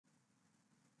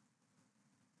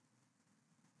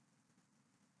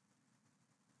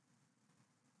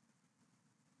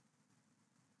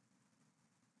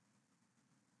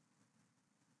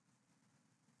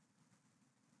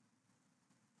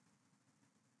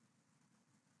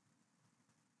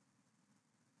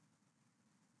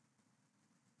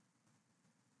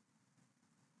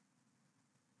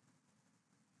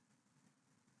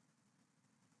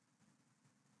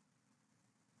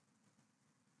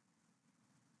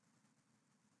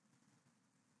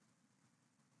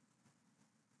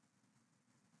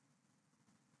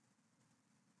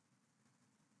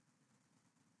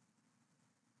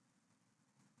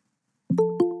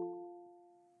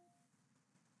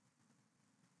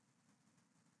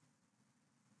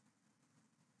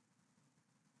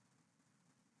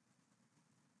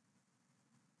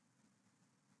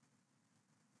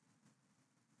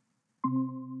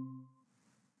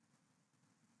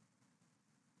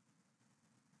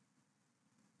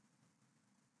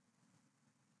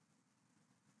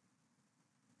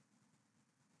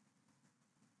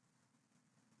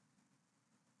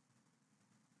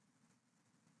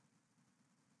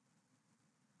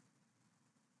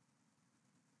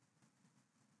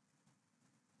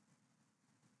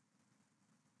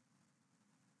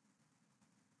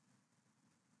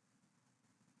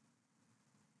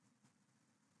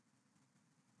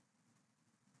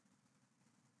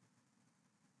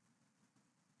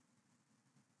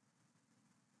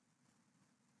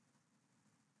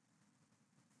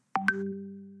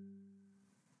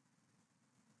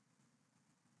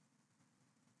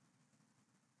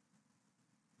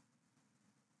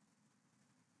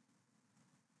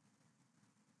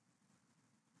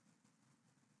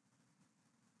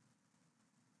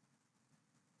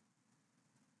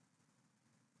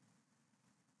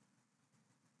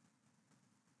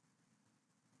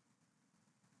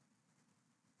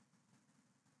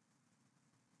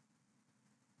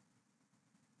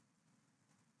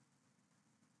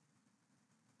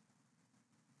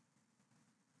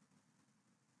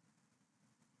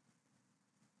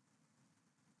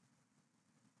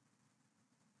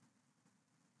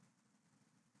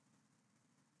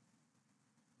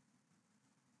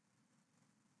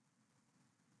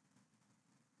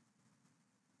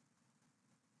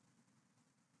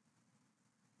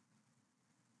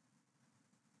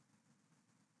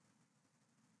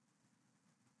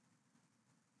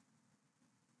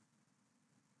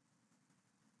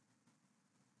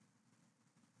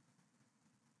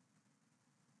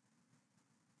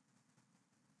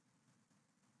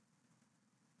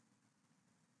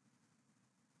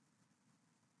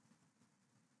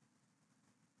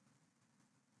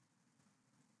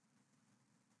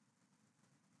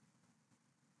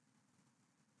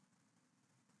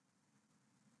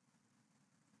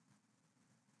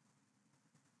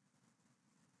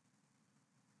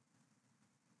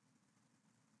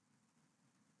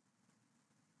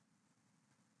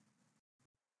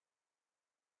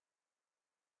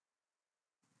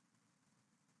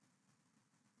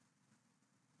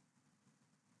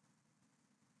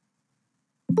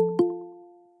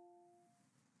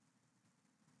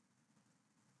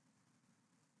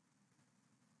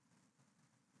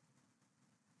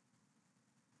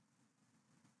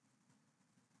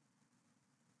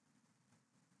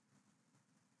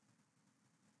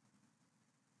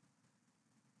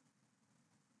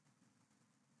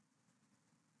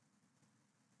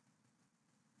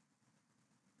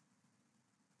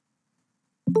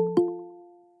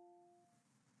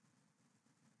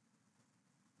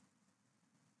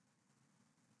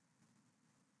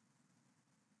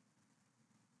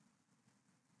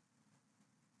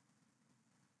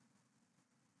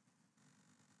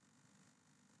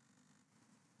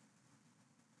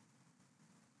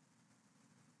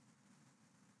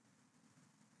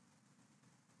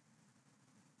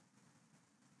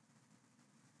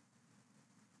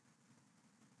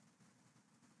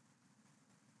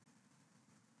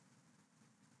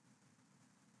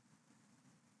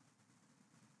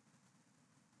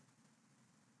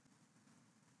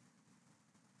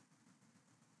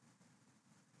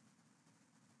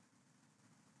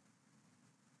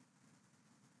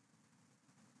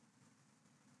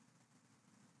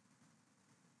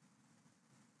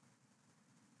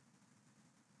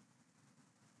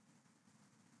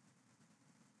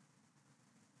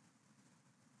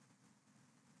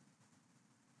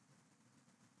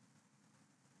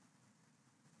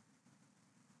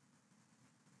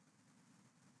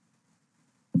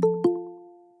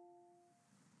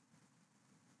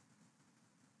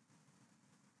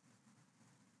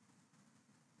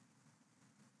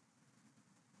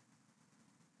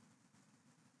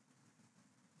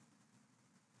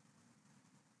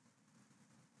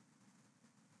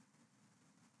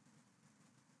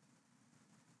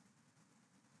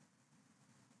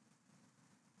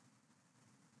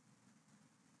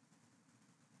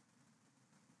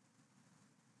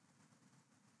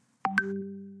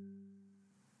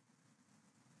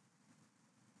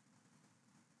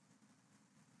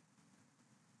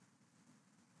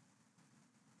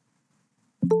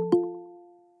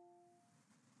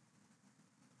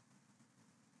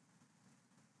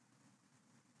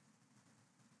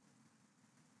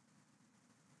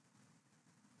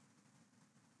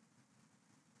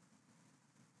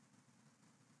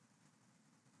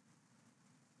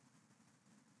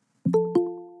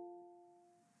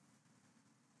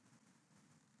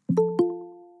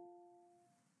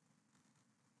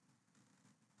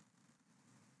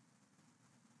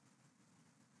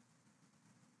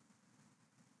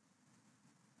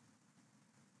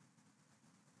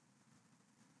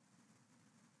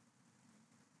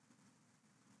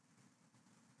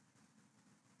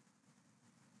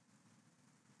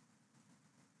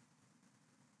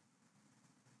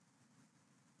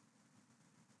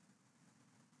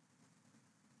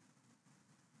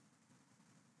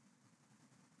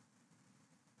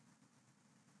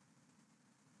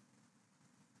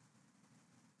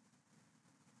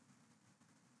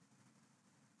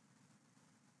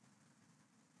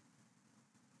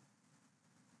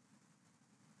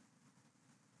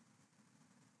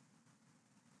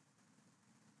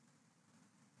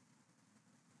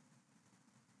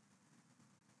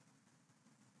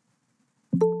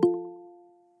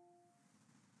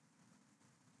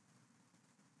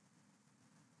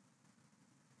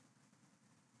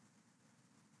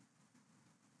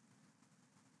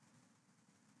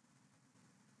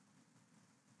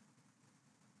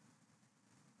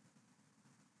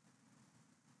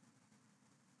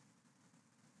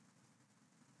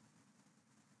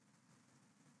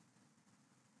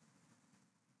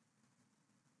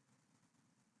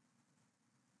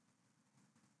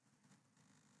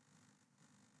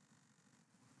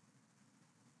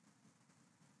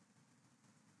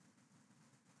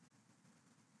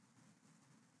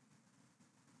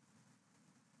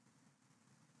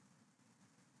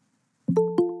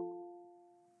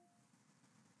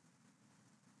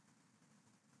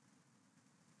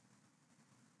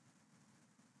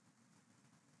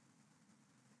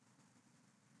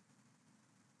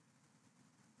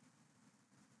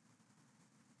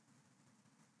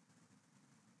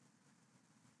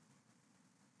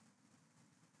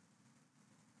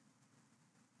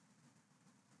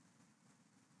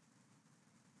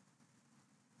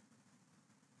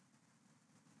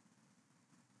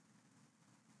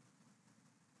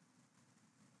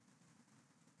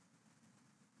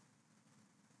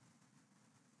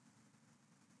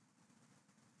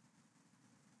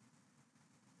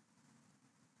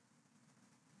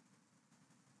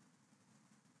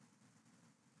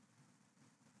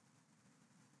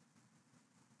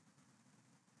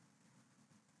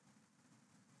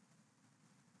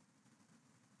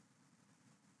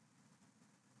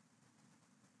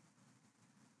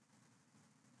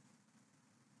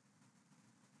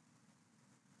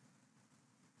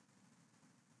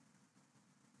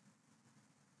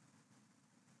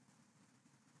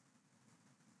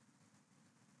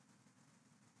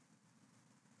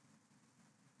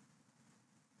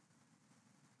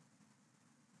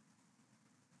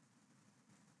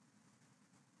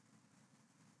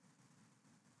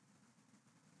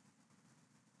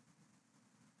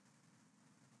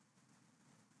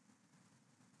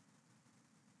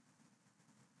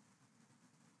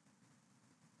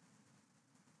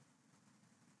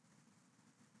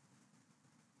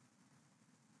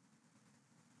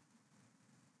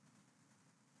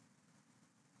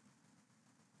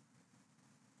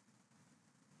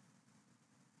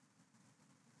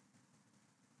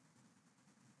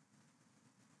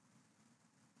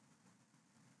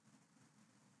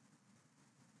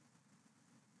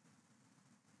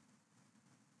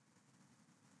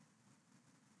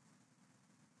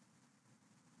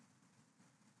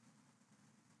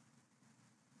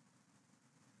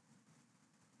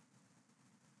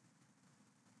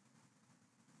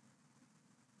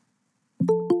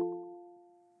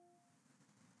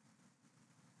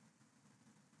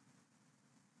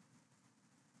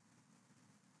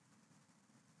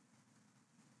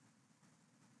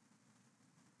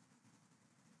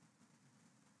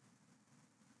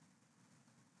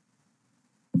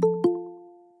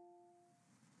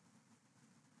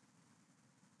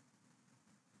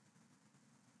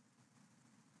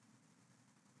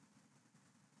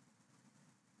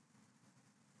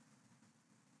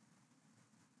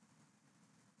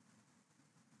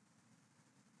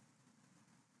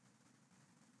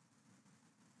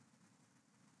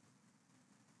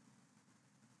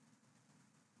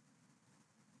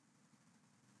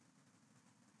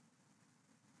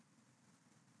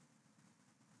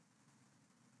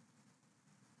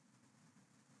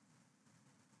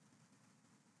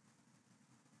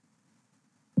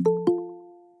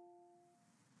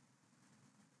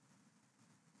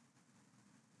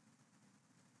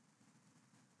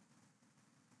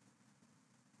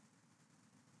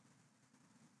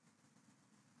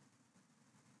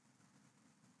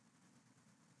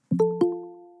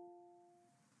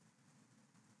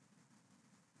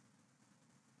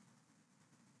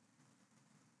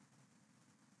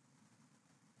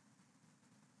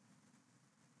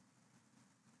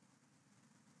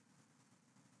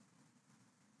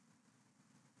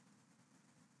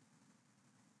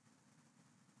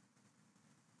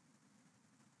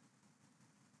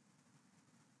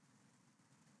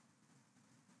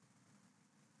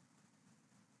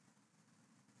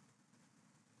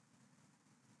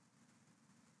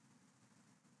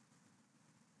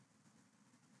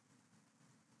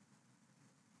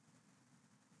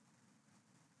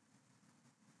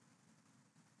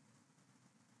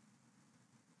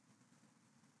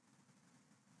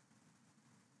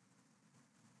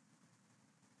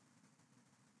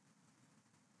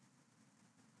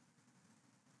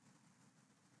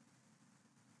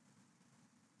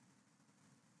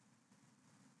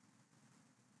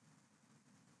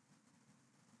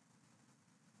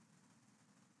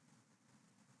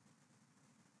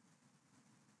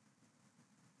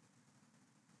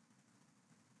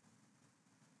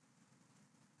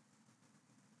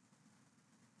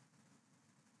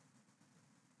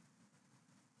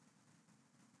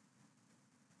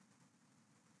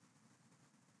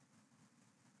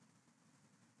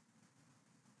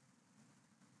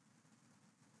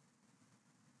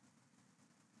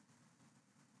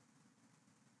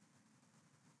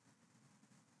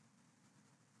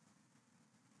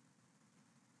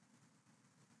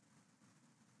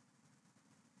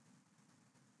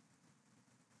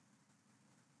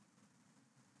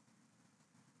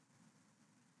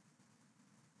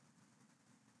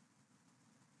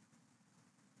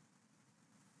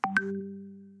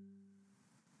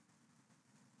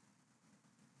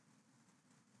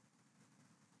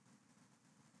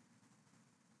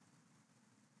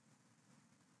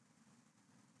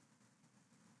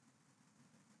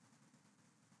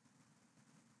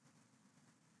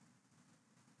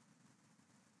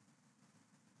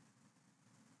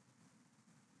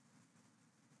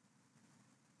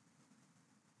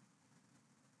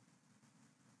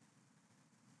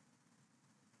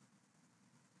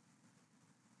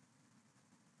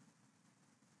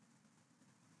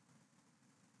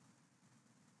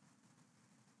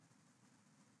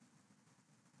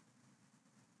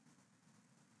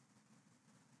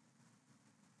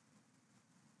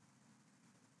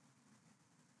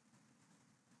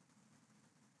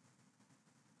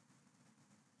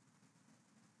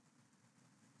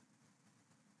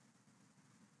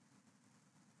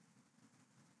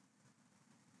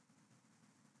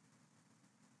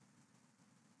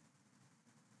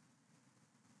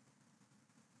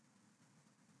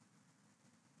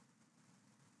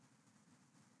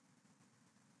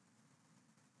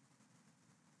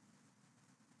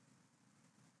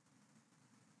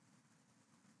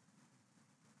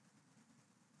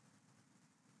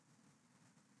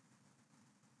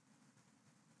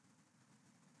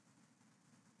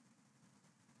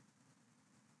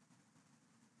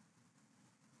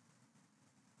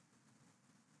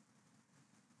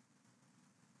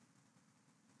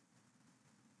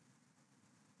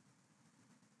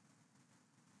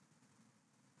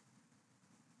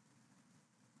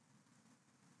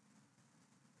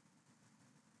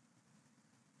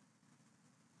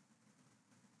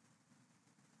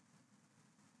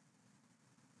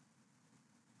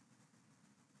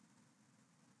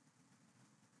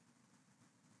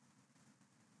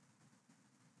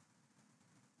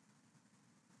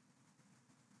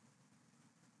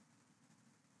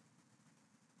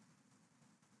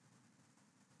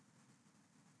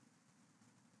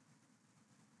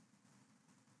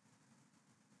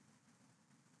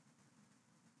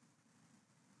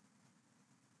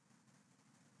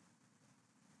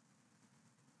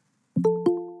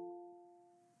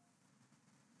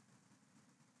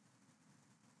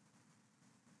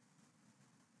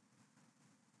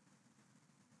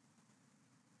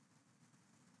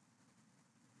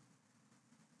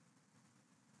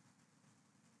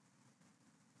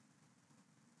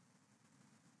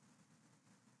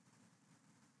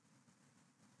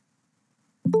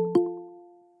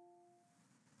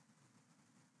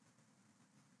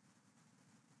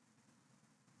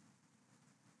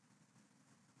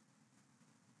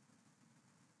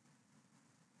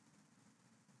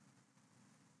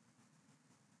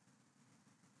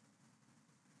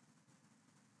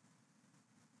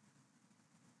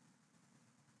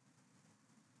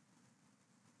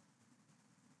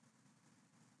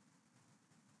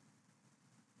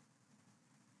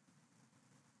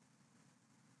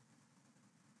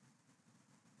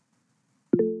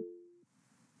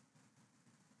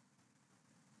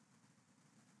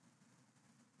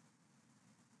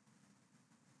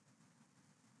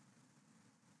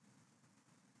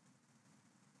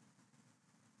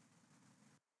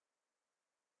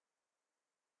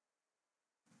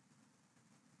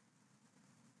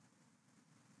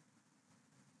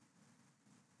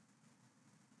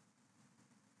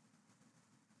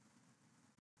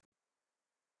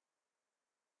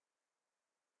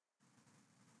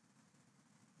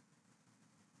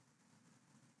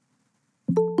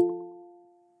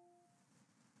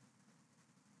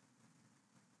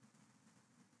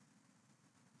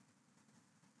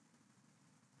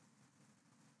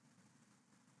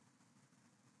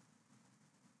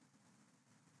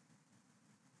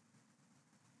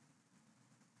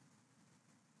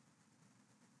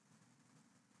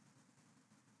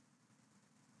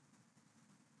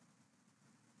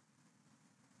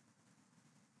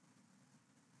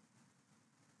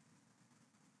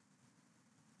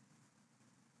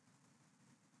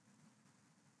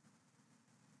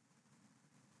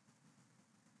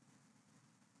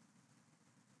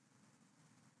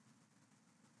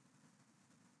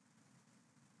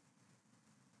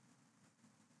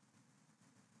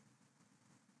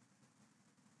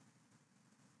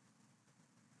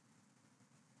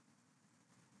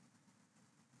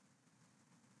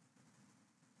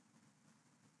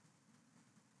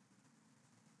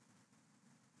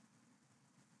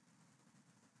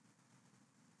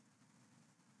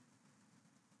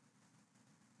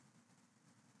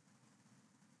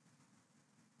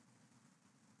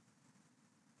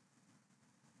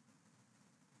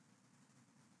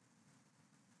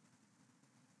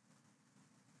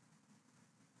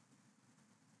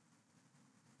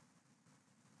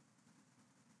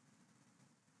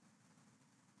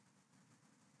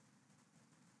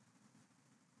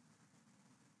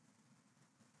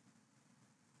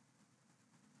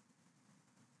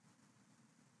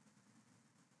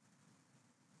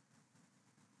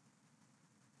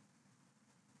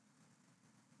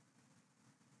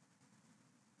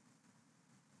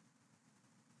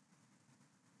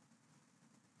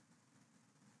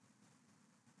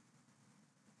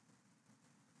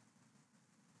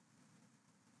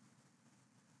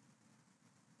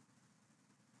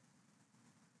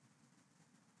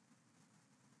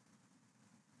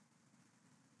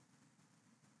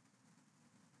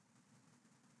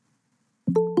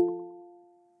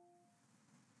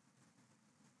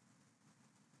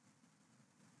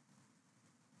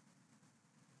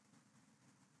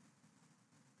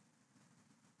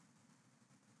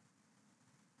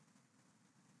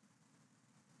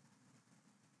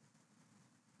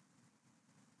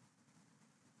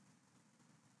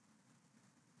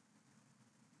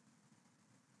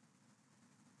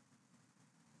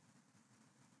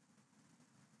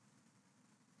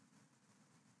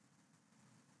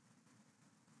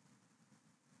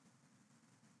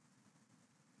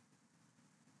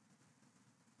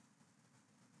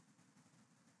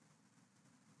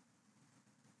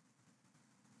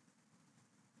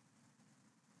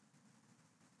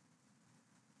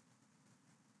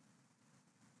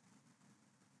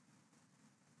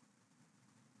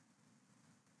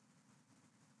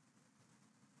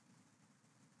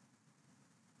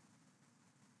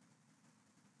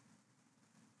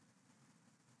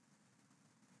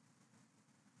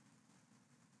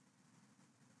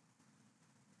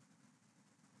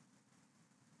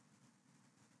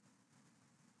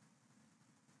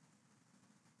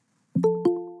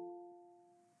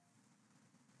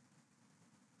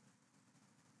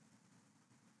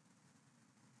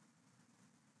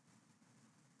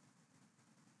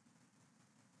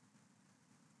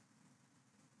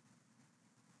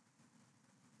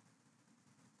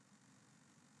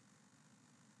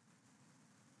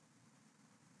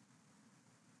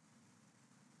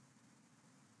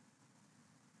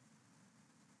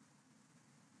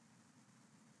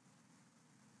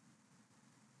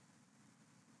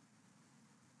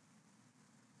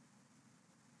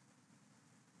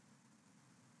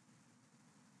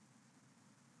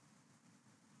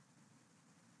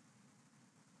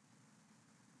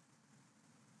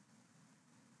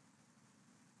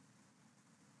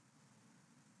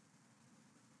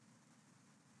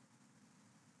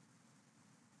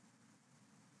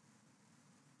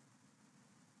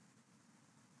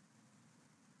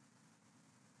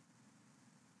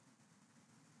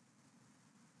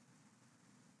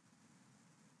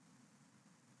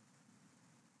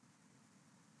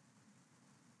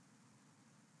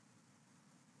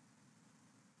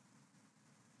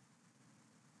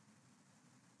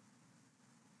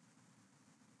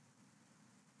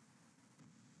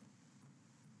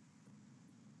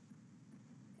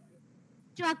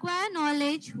To acquire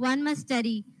knowledge, one must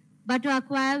study, but to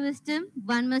acquire wisdom,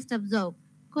 one must observe.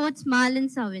 Quotes Marlon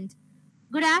Savant.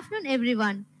 Good afternoon,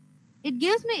 everyone. It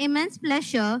gives me immense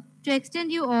pleasure to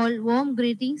extend you all warm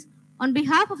greetings on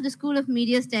behalf of the School of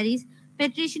Media Studies,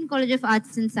 Patrician College of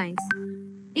Arts and Science.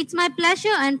 It's my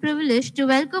pleasure and privilege to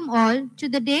welcome all to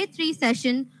the Day 3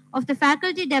 session of the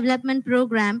Faculty Development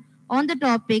Program on the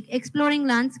topic Exploring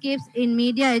Landscapes in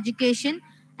Media Education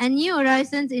and New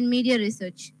Horizons in Media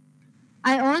Research.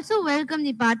 I also welcome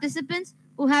the participants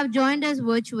who have joined us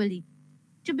virtually.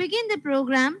 To begin the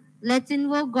program, let's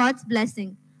invoke God's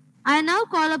blessing. I now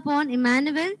call upon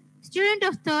Emmanuel, student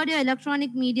of third year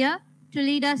electronic media, to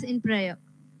lead us in prayer.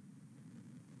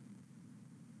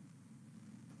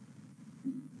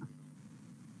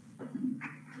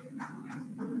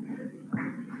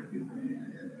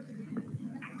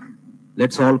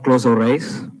 Let's all close our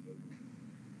eyes.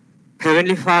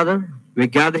 Heavenly Father, we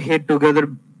gather here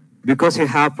together because you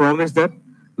have promised that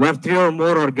where three or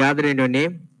more are gathered in your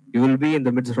name, you will be in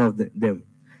the midst of them.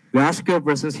 We ask your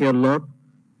presence here, Lord.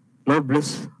 Lord,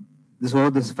 bless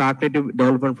this faculty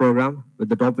development program with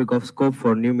the topic of scope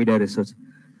for new media research.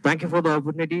 Thank you for the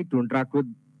opportunity to interact with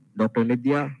Dr.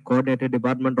 Nidhya, Coordinator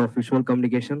Department of Visual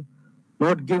Communication.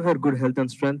 Lord, give her good health and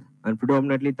strength, and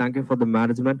predominantly thank you for the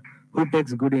management who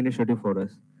takes good initiative for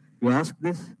us. We ask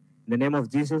this in the name of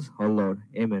Jesus, our Lord.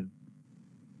 Amen.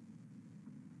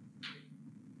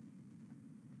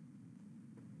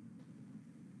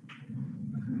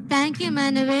 Thank you,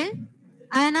 Emmanuel.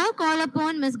 I now call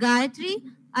upon Ms. Gayatri,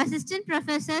 Assistant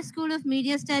Professor, School of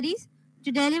Media Studies,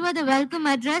 to deliver the welcome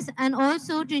address and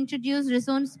also to introduce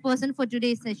resource person for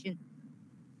today's session.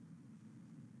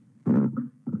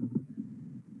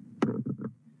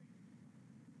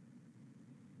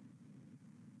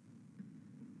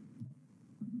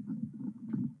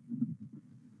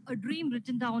 A dream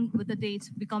written down with a date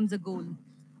becomes a goal.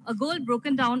 A goal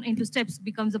broken down into steps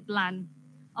becomes a plan.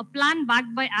 A plan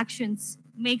backed by actions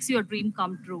makes your dream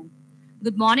come true.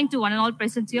 Good morning to one and all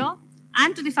present here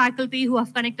and to the faculty who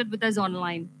have connected with us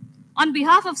online. On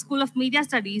behalf of School of Media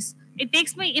Studies, it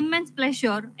takes me immense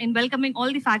pleasure in welcoming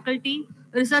all the faculty,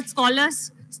 research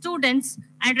scholars, students,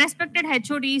 and respected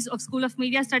HODs of School of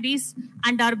Media Studies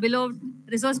and our beloved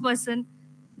resource person,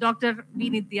 Dr. B.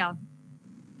 Nidhya.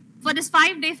 For this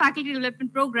 5-day faculty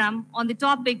development program on the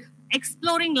topic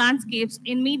Exploring Landscapes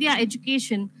in Media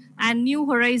Education and New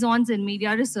Horizons in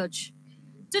Media Research.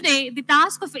 Today, the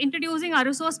task of introducing our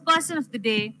resource person of the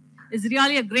day is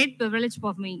really a great privilege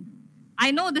for me. I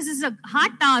know this is a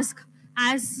hard task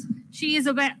as she is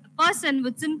a person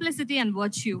with simplicity and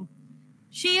virtue.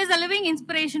 She is a living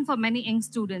inspiration for many young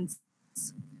students.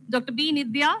 Dr. B.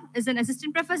 Nidhya is an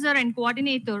assistant professor and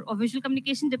coordinator of Visual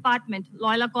Communication Department,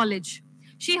 Loyola College.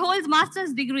 She holds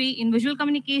master's degree in visual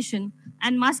communication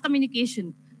and mass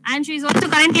communication, and she is also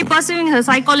currently pursuing her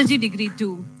psychology degree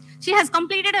too. She has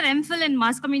completed her MPhil in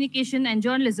mass communication and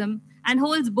journalism and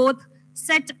holds both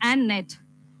SET and NET.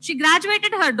 She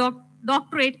graduated her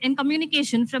doctorate in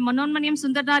communication from Manonmaniam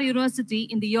Sundardar University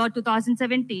in the year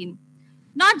 2017.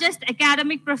 Not just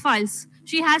academic profiles,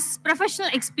 she has professional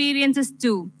experiences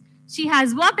too. She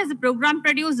has worked as a program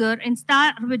producer in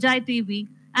Star Vijay TV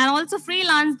and also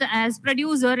freelanced as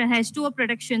producer in H2O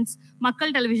Productions,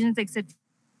 Makkal Televisions,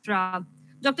 etc.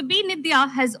 Dr. B.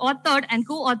 Nidhya has authored and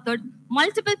co-authored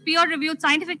multiple peer-reviewed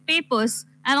scientific papers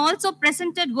and also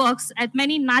presented works at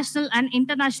many national and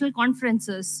international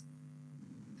conferences.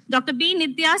 Dr. B.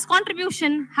 Nidhya's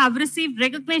contribution have received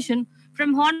recognition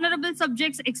from honorable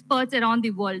subjects experts around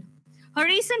the world. Her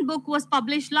recent book was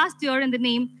published last year in the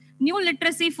name New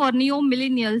Literacy for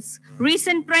Neo-Millennials,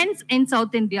 Recent Trends in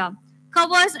South India.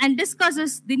 Covers and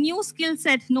discusses the new skill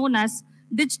set known as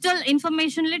digital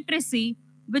information literacy,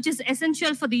 which is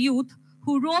essential for the youth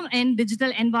who roam in digital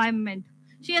environment.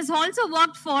 She has also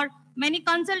worked for many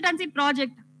consultancy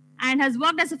projects and has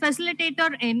worked as a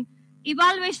facilitator in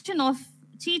evaluation of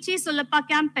Chichi Sulapa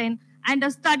campaign and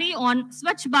a study on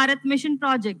Swachh Bharat Mission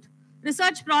project,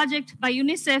 research project by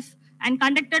UNICEF and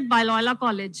conducted by Loyola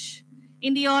College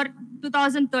in the year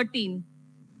 2013.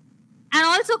 And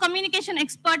also communication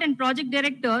expert and project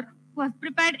director who have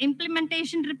prepared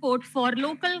implementation report for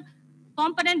local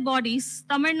component bodies,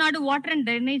 Tamil Nadu Water and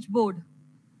Drainage Board.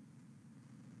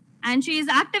 And she is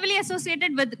actively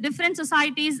associated with different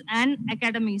societies and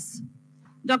academies.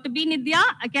 Dr. B. Nidhya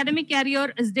academic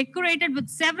career is decorated with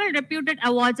several reputed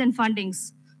awards and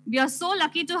fundings. We are so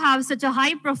lucky to have such a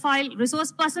high-profile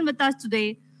resource person with us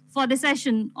today for the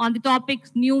session on the topic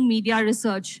New Media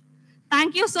Research.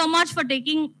 Thank you so much for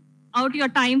taking out your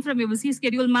time from your busy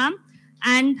schedule, ma'am.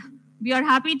 And we are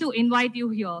happy to invite you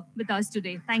here with us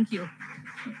today. Thank you.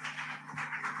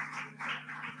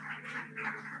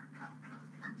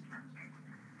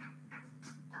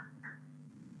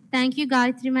 Thank you,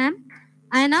 Gayatri ma'am.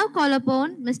 I now call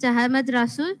upon Mr. Ahmed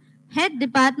Rasul, Head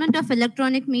Department of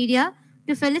Electronic Media,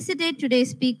 to felicitate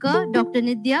today's speaker, Dr.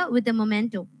 Nidhya, with a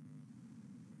memento.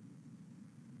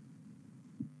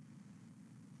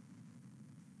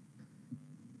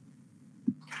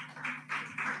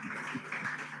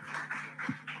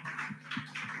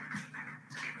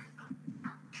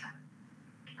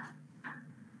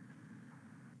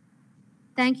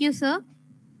 Thank you, sir.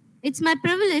 It's my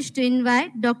privilege to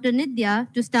invite Dr.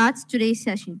 Nidhya to start today's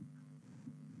session.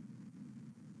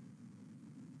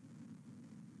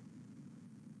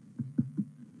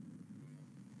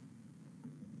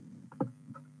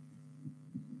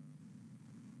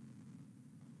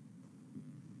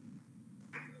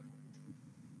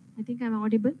 I think I'm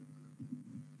audible.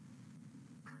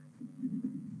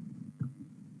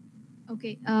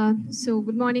 Okay, so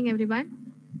good morning, everyone.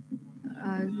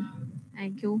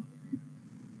 Thank you.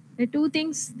 The two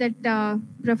things that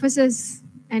professors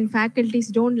and faculties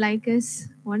don't like is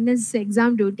one is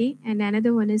exam duty and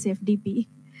another one is FDP.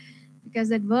 Because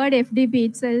that word FDP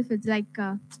itself, it's like,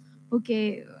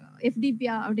 okay, FDP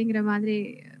அப்படிங்கிற மாதிரி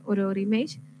ஒரு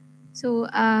image. So,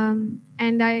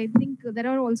 and I think there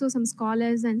are also some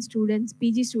scholars and students,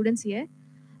 PG students here.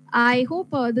 I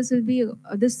hope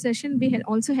this session be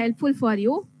also helpful for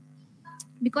you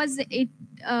because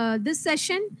this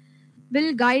session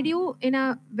will guide you in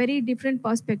a very different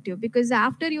perspective. Because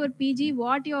after your PG,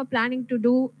 what you are planning to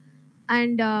do,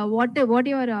 and what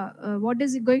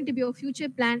is going to be your future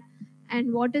plan, and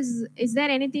is there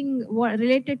anything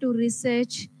related to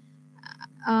research?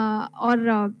 Or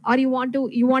you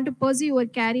want to pursue your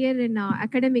career in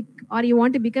academic, or you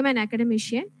want to become an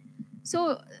academician.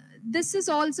 So this is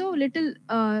also little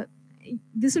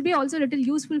this will be also little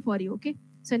useful for you. Okay,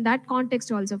 so in that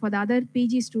context also for the other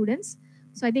PG students,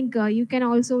 so I think you can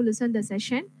also listen the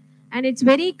session, and it's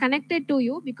very connected to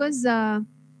you because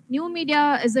new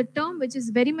media is a term which is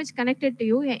very much connected to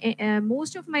you.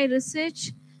 Most of my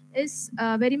research is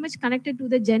very much connected to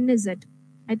the Gen Z.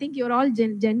 I think you're all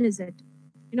Gen Z.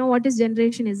 You know what is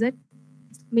Generation Z?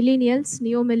 Millennials,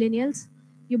 neo-millennials.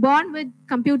 You born with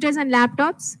computers and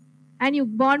laptops, and you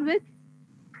born with,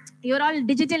 you're all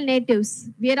digital natives.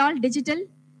 We are all digital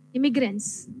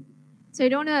immigrants. So you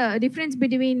don't know the difference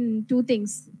between two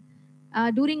things.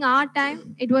 During our time,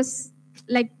 it was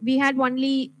like we had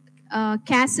only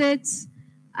cassettes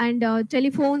and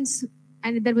telephones,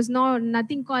 and there was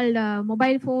nothing called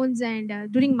mobile phones. And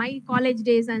during my college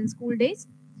days and school days,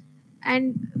 and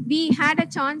we had a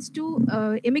chance to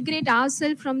immigrate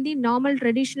ourselves from the normal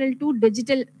traditional to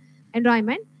digital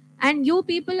environment, and you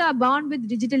people are born with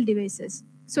digital devices,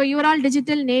 so you are all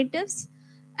digital natives,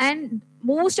 and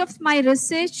most of my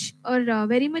research are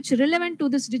very much relevant to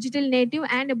this digital native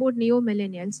and about neo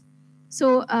millennials.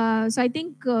 So I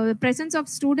think presence of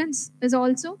students is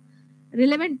also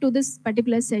relevant to this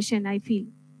particular session, I feel.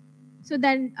 So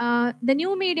then the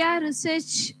new media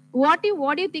research, what do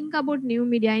you think about new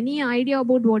media? Any idea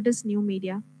about what is new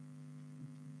media?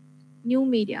 New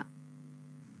media.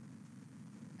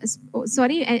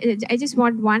 Sorry, I just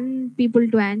want one people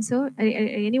to answer.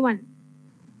 Anyone?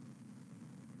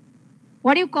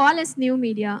 What do you call as new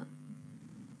media?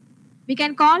 We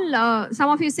can call, some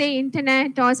of you say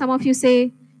internet, or some of you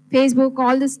say Facebook.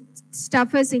 All this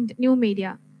stuff is new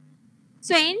media.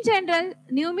 So in general,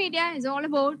 new media is all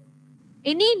about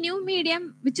any new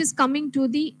medium which is coming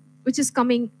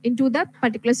into the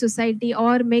particular society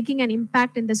or making an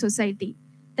impact in the society.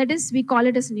 That is, we call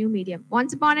it as new medium.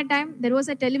 Once upon a time, there was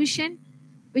a television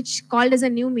which called as a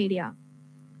new media.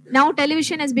 Now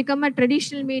television has become a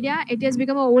traditional media. It has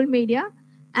become an old media.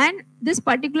 And this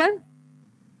particular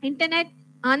internet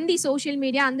and the social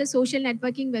media and the social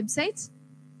networking websites,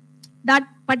 that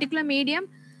particular medium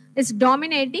is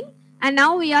dominating. And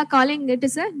now we are calling it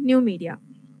as a new media.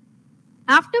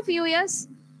 After few years,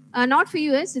 not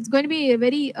few years, it's going to be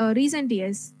very recent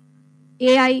years.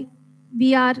 AI,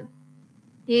 VR,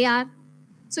 AR.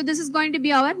 So this is going to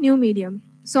be our new medium.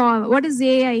 So what is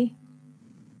AI?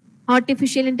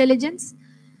 Artificial intelligence,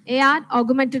 AR,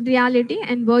 augmented reality,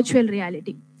 and virtual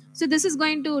reality. So this is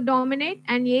going to dominate,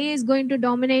 and AI is going to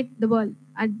dominate the world.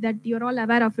 That you're all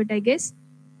aware of it, I guess.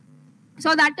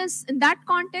 So that is, in that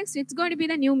context, it's going to be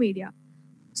the new media.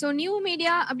 So new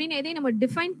media அப்படின்னு எதை நம்ம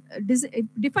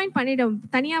define பண்ணிடும்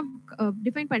தனியா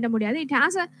define பண்ண முடியாது. It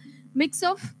has a mix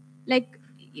of, like,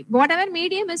 whatever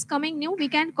medium is coming new, we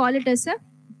can call it as a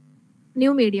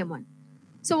new medium one.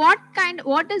 So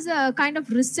what is a kind of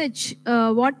research,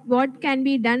 what can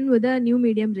be done with a new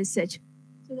medium research?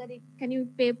 So that can you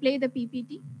play the PPT?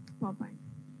 PowerPoint.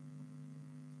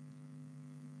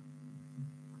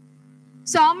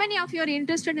 So how many of you are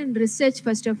interested in research,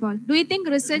 first of all? Do you think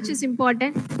research is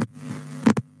important?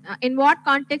 In what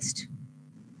context?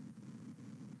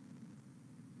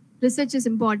 Research is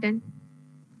important.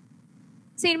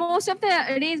 See, most of the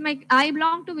days, I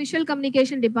belong to visual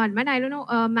communication department. I don't know,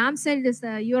 ma'am said this,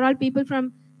 you're all people from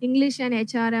English and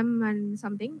HRM and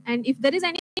something. And if there is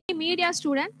any media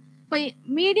student, for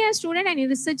media student, and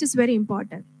research is very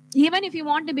important. Even if you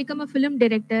want to become a film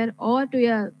director or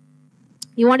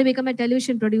you want to become a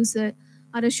television producer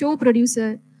or a show producer,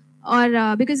 or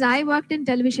because I worked in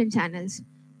television channels.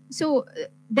 So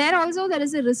there also there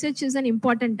is a research is an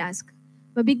important task.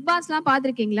 இப்போ big பாஸ்லாம்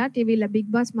பார்த்துருக்கீங்களா டிவியில் big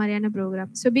pass மாதிரியான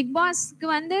program. So big பாஸ்க்கு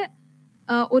வந்து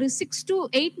ஒரு 6 to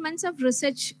 8 months of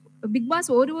research. Big pass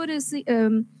ஒரு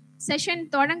session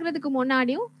தொடங்குறதுக்கு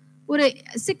முன்னாடியும் ஒரு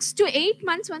 6 to 8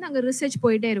 months வந்து அங்கே ரிசர்ச்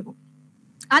போயிட்டே இருக்கும்.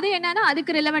 அது என்னன்னா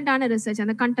அதுக்கு ரிலவெண்டான ரிசர்ச்,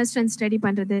 அந்த கண்டஸ்டன்ட் ஸ்டடி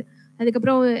பண்ணுறது,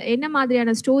 அதுக்கப்புறம் என்ன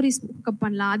மாதிரியான ஸ்டோரிஸ் பிக்கப்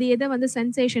பண்ணலாம், அது எதை வந்து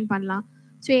சென்சேஷன் பண்ணலாம்,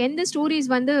 ஸோ எந்த ஸ்டோரிஸ்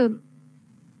வந்து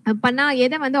பண்ணால்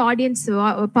எதை வந்து ஆடியன்ஸ்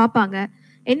பார்ப்பாங்க,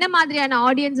 என்ன மாதிரியான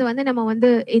ஆடியன்ஸ் வந்து நம்ம வந்து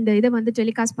இந்த இதை வந்து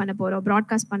டெலிகாஸ்ட் பண்ண போறோம்,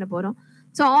 ப்ராட்காஸ்ட் பண்ண போறோம்.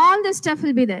 So all the stuff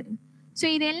will be there. So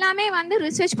இது எல்லாமே வந்து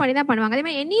ரிசர்ச் பண்ணி தான் பண்ணுவாங்க. அதே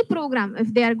மாதிரி any program,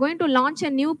 if they are going to launch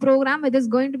a new program with is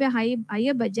going to be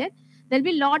higher budget, there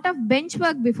be lot of bench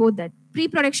work before that. Pre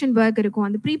production work இருக்கும்.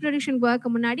 அந்த ப்ரீ ப்ரொடக்ஷன் ஒர்க்கு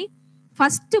முன்னாடி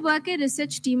first ஒர்க்கே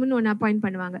research டீம்னு ஒன்று appoint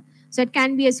பண்ணுவாங்க. So it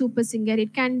can be a super singer,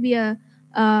 it can be a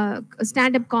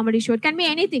stand up comedy show, it can be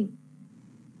anything.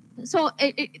 So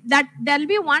that there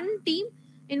will be one team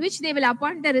in which they will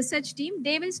appoint the research team.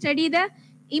 They will study the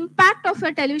impact of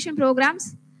your television programs.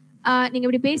 நீங்க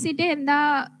இப்படி பேசிட்டே இருந்தா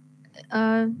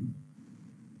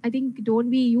I think it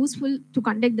won't be useful to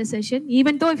conduct the session.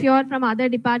 Even though if you are from other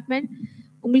department,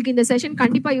 உங்களுக்கு இந்த session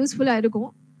கண்டிப்பா யூஸ்ஃபுல்லா இருக்கும்.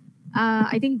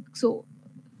 I think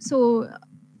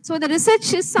so the research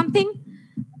is something.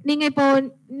 நீங்க இப்போ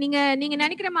நீங்க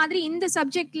நினைக்கிற மாதிரி இந்த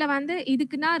சப்ஜெக்ட்ல வந்து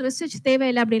இதுக்குன்னா ரிசர்ச்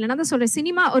தேவையில்லை அப்படின்னு நான் தான் சொல்றேன்.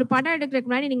 சினிமா ஒரு படம் எடுக்கிறதுக்கு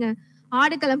முன்னாடி நீங்க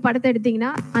ஆடுகளம் படத்தை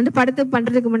எடுத்தீங்கன்னா அந்த படத்தை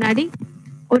பண்றதுக்கு முன்னாடி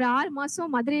ஒரு 6 மாசம்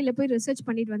மதுரையில போய் ரிசர்ச்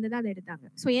பண்ணிட்டு வந்து தான் அதை எடுத்தாங்க.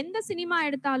 ஸோ எந்த சினிமா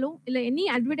எடுத்தாலும் இல்ல any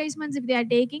advertisements if they are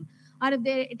taking R if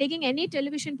they taking any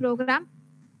television program,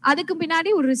 அதுக்கு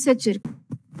பின்னாடி ஒரு ரிசர்ச் இருக்கு.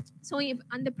 ஸோ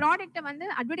அந்த ப்ராடக்டை வந்து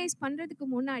அட்வர்டைஸ் பண்றதுக்கு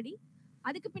முன்னாடி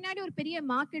அதுக்கு பின்னாடி ஒரு பெரிய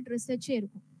மார்க்கெட் ரிசர்ச்சே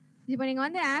இருக்கும். இப்போ நீங்க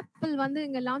வந்து ஆப்பிள் வந்து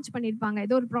இங்க லான்ச் பண்ணிருப்பாங்க,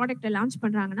 ஏதோ ஒரு ப்ராடக்ட்டை லான்ச்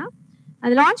பண்றாங்கன்னா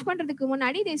அது லான்ச் பண்றதுக்கு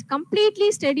முன்னாடி they completely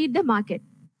studied the market.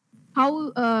 How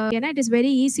it is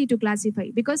very easy to classify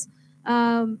because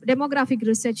demographic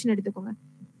research னு எடுத்துக்கோங்க.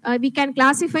 We can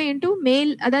classify into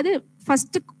male, அதாவது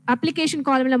ஃபர்ஸ்ட் அப்ளிகேஷன்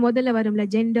காலம்ல முதல்ல வரும்ல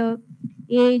ஜெண்டர்,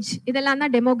 ஏஜ், இதெல்லாம்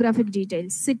தான் demographic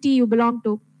details. City you belong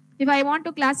to. If I want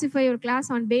to classify your class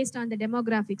on based on the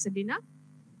demographics அப்படின்னா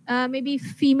maybe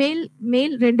female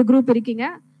மேல் ரெண்டு குரூப் இருக்கீங்க.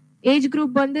 ஏஜ்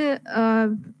குரூப் வந்து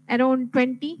around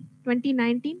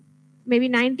 2019, maybe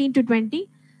 19 to 20.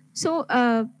 So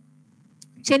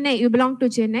Chennai, you belong to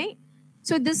Chennai.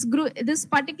 So this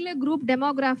particular group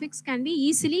demographics can be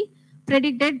easily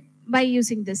predicted by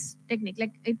using this technique.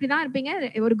 Like இப்படிதான் இருப்பீங்க,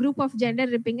 ஒரு group of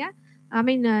gender இருப்பீங்க, ஐ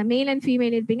மீன் male and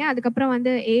female இருப்பீங்க, அதுக்கப்புறம்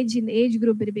வந்து இந்த age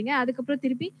group இருப்பீங்க, அதுக்கப்புறம்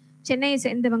திருப்பி சென்னையை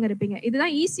சேர்ந்தவங்க இருப்பீங்க.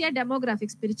 இதுதான் ஈஸியா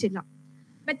demographics பிரிச்சிடலாம்.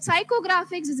 But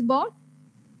சைக்கோகிராஃபிக்ஸ் is about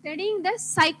studying the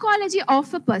psychology of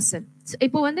a person.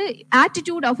 இப்போ வந்து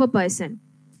attitude of a person.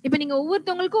 இப்போ நீங்க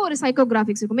ஒவ்வொருத்தவங்களுக்கும் ஒரு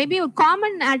சைக்கோகிராஃபிக்ஸ் இருக்கும். மேபி ஒரு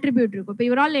காமன் attribute இருக்கும். இப்போ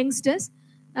you're all youngsters,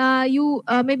 you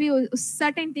maybe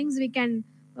certain things we can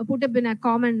put up in a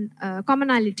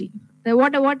commonality.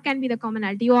 What can be the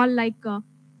commonality? You all like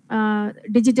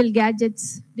digital gadgets,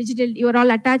 you are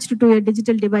all attached to your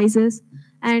digital devices,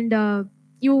 and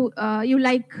you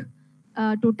like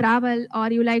to travel, or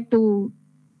you like to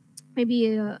maybe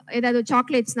ஏதாவது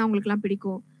சாக்லேட்ஸ்னா உங்களுக்குலாம்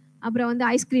பிடிக்கும், அப்புறம் வந்து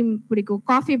ice cream பிடிக்கும்,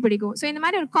 coffee பிடிக்கும். So இந்த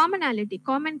மாதிரி ஒரு காமனாலிட்டி,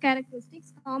 காமன்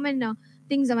கேரக்டரிஸ்டிக்ஸ், காமன்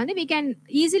திங்ஸை வந்து we can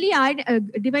easily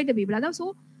divide the people. அதாவது so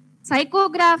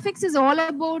சைக்கோகிராஃபிக்ஸ் is all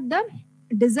about the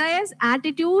desires,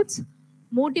 attitudes,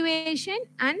 motivation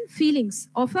and feelings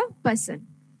of a person.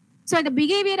 So இந்த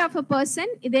பிஹேவியர் ஆஃப் அ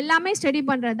பர்சன் இது எல்லாமே ஸ்டடி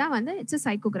பண்ணுறது தான் வந்து இட்ஸ் அ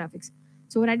சைக்கோகிராஃபிக்ஸ்.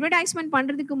 ஸோ ஒரு அட்வர்டைஸ்மெண்ட்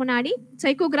பண்ணுறதுக்கு முன்னாடி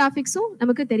சைக்கோகிராஃபிக்ஸும்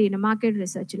நமக்கு தெரியணும் market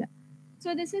ரிசர்ச்சில்.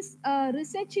 So this is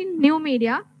research in new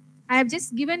media. I have just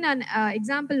given an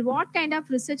example what kind of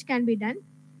research can be done.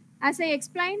 As I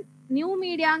explained, new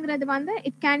media angradu vanda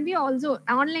it can be also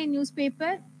online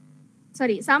newspaper.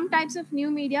 Some types of new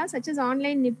media such as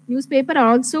online newspaper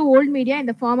are also old media in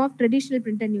the form of traditional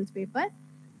printed newspaper.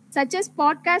 Such as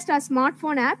podcast or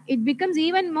smartphone app, it becomes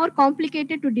even more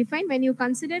complicated to define when you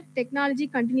consider technology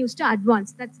continues to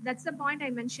advance. That's the point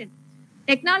I mentioned.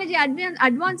 Technology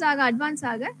advance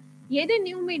ஆக எது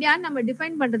new media நம்ம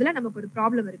define பண்றதுல நமக்கு ஒரு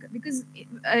problem இருக்கு. Because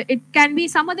it can be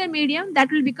some other medium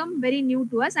that will become very new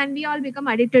to us and we all become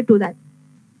addicted to that.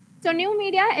 So new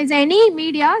media is any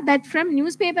media that from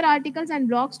newspaper articles and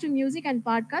blogs to music and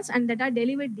podcasts and that are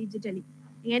delivered digitally.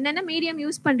 என்னென்ன medium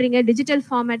use பண்றீங்க digital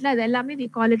ஃபார்மேட்ல அது எல்லாமே we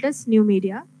call it as new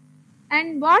media. And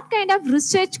what kind of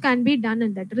research can be done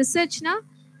in that? Research na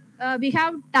we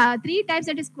have three types,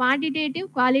 that is quantitative,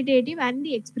 qualitative and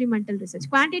the experimental research.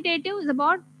 Quantitative is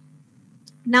about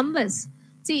numbers.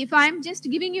 See, if I am just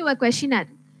giving you a questionnaire,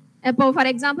 இப்போ for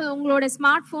example உங்களோட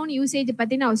smart phone usage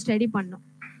பத்தி நான் study பண்ணோம்.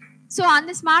 So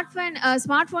அந்த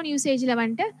smart phone யூசேஜில்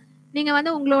வந்துட்டு நீங்கள்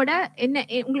வந்து உங்களோட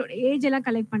ஏஜ் எல்லாம்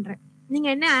கலெக்ட் பண்ணுறேன்,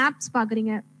 நீங்கள் என்ன ஆப்ஸ்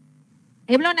பார்க்குறீங்க,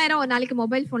 எவ்வளோ நேரம் ஒரு நாளைக்கு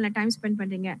மொபைல் ஃபோனில் டைம் ஸ்பெண்ட்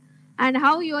பண்ணுறீங்க, and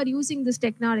how you are using this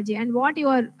technology and what you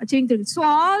are achieving through it. So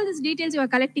all these details you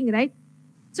are collecting, right?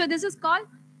 So this is called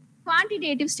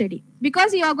quantitative study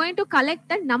because you are going to collect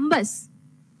the numbers.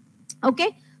 Okay?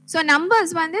 So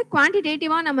numbers வந்து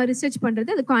quantitative நம்ம research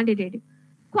பண்றது அது quantitative.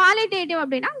 Qualitative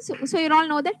அப்படின்னா so you all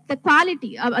know that the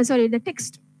quality the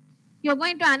text, you are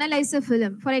going to analyze the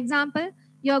film. For example,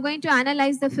 you are going to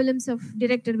analyze the films of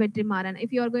director Vetrimaran.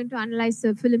 If you are going to analyze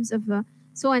the films of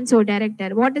so and so director,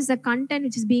 what is the content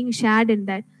which is being shared in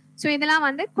that? So இதெல்லாம்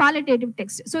வந்து qualitative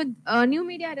text. So new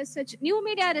media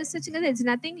research is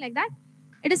nothing like that.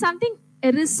 It is something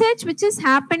a research which is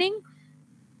happening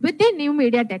with the new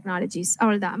media technologies.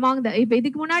 அவ்வளவுதான். among the இப்போ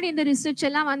இதுக்கு முன்னாடி இந்த research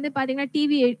எல்லாம் வந்து பாத்தீங்கன்னா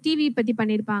டிவி பத்தி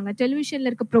பண்ணிருப்பாங்க, டெலிவிஷன்ல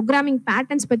இருக்க ப்ரோக்ராமிங்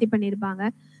பேட்டர்ன்ஸ் பத்தி பண்ணிருப்பாங்க,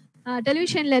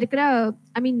 டெலிவிஷன்ல இருக்கிற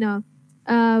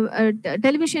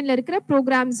டெலிவிஷன்ல இருக்கிற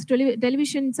ப்ரோக்ராம்ஸ்,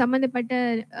 டெலிவிஷன் சம்பந்தப்பட்ட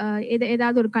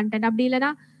ஏதாவது ஒரு கண்டென்ட், அப்படி இல்லைன்னா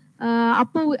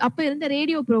அப்போ இருந்த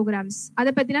ரேடியோ ப்ரோக்ராம்ஸ்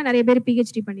அதை பத்திலாம் நிறைய பேர்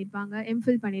பிஹெச்டி பண்ணிருப்பாங்க,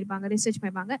 எம்ஃபில் பண்ணிருப்பாங்க, ரிசர்ச்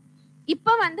பண்ணிருப்பாங்க.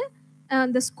 இப்போ வந்து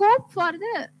the scope for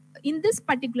the in this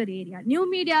particular area new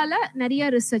மீடியால நிறைய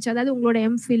ரிசர்ச், அதாவது உங்களோட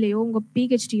எம்ஃபிலையோ உங்க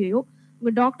பிஹெச்டியோ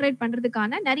உங்க டாக்டரேட்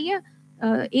பண்றதுக்கான நிறைய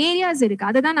ஏரியாஸ் இருக்கு.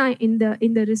 அதை தான் நான்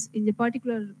இந்த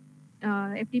பர்டிகுலர்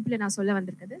FTP நான் சொல்ல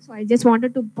வந்திருக்குது. So I just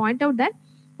wanted to point out that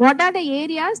what are the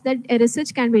areas that a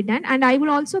research can be done, and I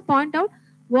will also point out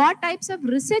what types of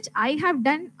research I have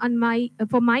done on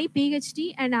for my PhD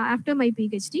and after my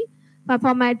PhD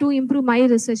to improve my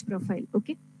research profile.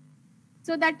 Okay,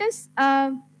 so that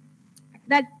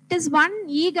is one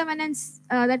e-governance,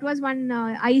 that was one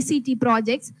ICT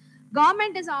projects.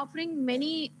 Government is offering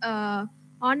many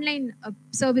online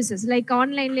services like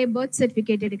online birth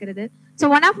certificate edukiradhu. So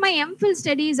one of my MPhil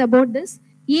studies about this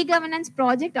e-governance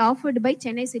project offered by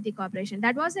Chennai City Corporation.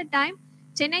 That was the time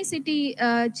Chennai City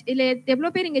எவ்வளோ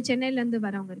பேர் இங்க சென்னையில இருந்து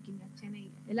வரவங்க இருக்கீங்க? சென்னை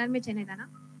எல்லாருமே சென்னை தானா?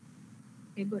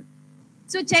 Okay, good.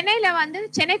 So சென்னையில வந்து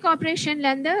சென்னை கார்பரேஷன்ல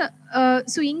இருந்து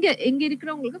ஸோ இங்க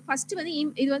இருக்கிறவங்களுக்கு ஃபர்ஸ்ட் வந்து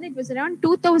இது வந்து it was around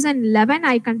 2011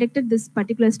 I conducted this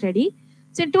particular study.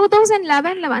 So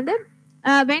 2011ல வந்து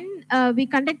when we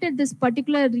conducted this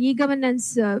particular e-governance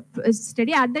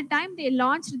study, at that time they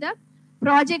launched the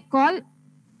project called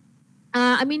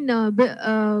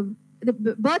the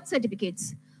birth certificates.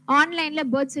 ஆன்லைன்ல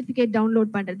பர்த் சர்டிஃபிகேட் டவுன்லோட்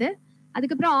பண்றது,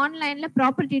 அதுக்கப்புறம் ஆன்லைன்ல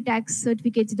property tax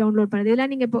certificates download பண்றது,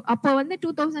 இதெல்லாம் நீங்க அப்போ வந்து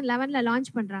 2011ல லான்ச்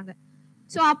பண்றாங்க.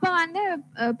 ஸோ அப்போ வந்து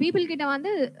பீப்புள் கிட்ட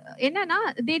வந்து என்னன்னா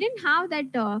they didn't have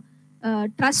that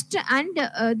trust and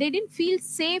they didn't feel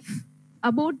safe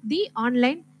about the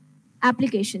online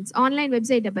applications, online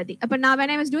website பத்தி. அப்போ நான் when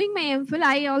I was doing my MPhil,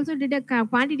 I also did a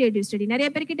quantitative study. நிறைய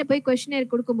பேர்கிட்ட போய்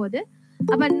questionnaire கொடுக்கும்போது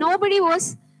அப்போ nobody was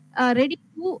ready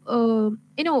to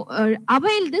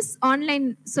avail this online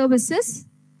services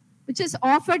which is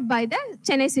offered by the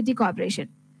Chennai City Corporation.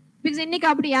 Because இன்னைக்கு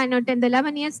அப்படியா இந்த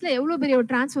 11 இயர்ஸ்ல எவ்வளவு பெரிய ஒரு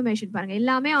டிரான்ஸ்ஃபர்மேஷன் பாருங்க.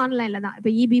 எல்லாமே ஆன்லைன்ல தான்.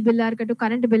 இப்போ இபி பில்லா இருக்கட்டும்,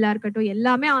 கரண்ட் பில்லா இருக்கட்டும்,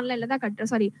 எல்லாமே ஆன்லைன்ல தான்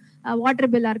கட்டுறோம். சாரி, வாட்டர்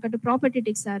பில்லா இருக்கட்டும், ப்ராப்பர்ட்டி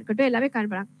டேக்ஸா இருக்கட்டும், எல்லாமே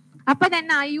கட்டுறாங்க. அப்போ then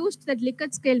I used that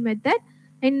Likert scale method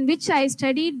in which I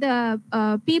studied the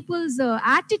people's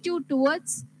attitude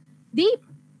towards the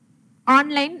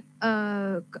online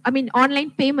online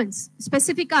payments,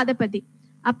 specific அதை பத்தி.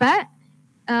 அப்ப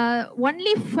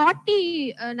only 40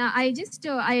 I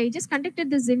just conducted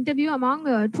this interview among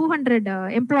 200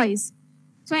 employees.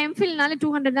 So MPhil நால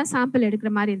 200 தான் sample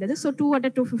எடுக்கிற மாதிரி இருந்தது. So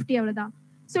 200 250 அவ்வளவுதான்.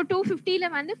 So 250ல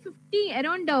வந்து 50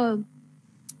 around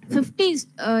 50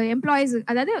 employees,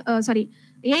 அதாவது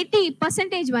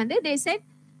 80% வந்து they said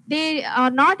they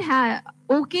are not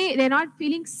okay, they are not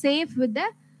feeling safe with the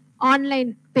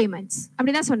online payments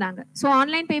அப்படிதான் சொன்னாங்க. ஸோ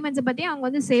ஆன்லைன் பேமெண்ட்ஸை பற்றி அவங்க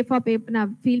வந்து சேஃபாக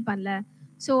நான் ஃபீல் பண்ணல.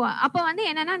 ஸோ அப்போ வந்து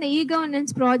என்னன்னா அந்த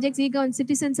இ-கவர்னன்ஸ் ப்ராஜெக்ட்ஸ், இ-கவர்னன்ஸ்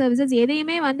சிட்டிசன் சர்வீசஸ்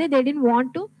எதையுமே வந்து they didn't want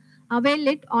to avail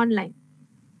it online.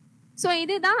 So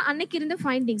இதுதான் அன்னைக்கு இருந்த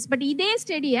ஃபைண்டிங்ஸ். பட் இதே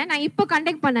ஸ்டடியை நான் இப்போ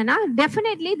கண்டக்ட் பண்ணேன்னா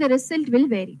definitely the result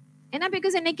will vary. ஏன்னா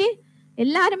பிகாஸ் இன்னைக்கு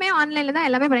எல்லாருமே ஆன்லைன்ல தான்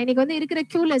எல்லாமே பண்ண. இன்னைக்கு வந்து இருக்கிற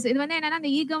கியூலெஸ் இது வந்து என்னன்னா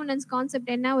அந்த இ கவர்னன்ஸ்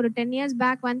கான்செப்ட் என்ன ஒரு 10 இயர்ஸ்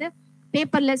பேக் வந்து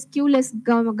பேப்பர்லெஸ் கியூலெஸ்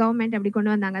கவர்மெண்ட் அப்படி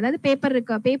கொண்டு வந்தாங்க. அதாவது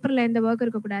பேப்பர்ல எந்த ஒர்க்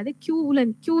இருக்கக்கூடாது,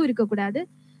 கியூ இருக்கக்கூடாது,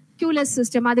 கியூலெஸ்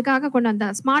சிஸ்டம் அதுக்காக கொண்டு வந்தா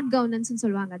ஸ்மார்ட் கவர்னன்ஸ்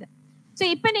சொல்லுவாங்க அதை. ஸோ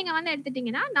இப்போ நீங்க வந்து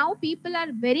எடுத்துட்டீங்கன்னா now people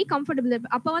are very comfortable.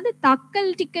 அப்போ வந்து தக்கல்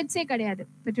டிக்கெட்ஸே கிடையாது.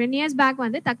 இப்போ 10 இயர்ஸ் பேக்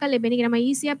வந்து தக்கல் இப்போ இன்னைக்கு நம்ம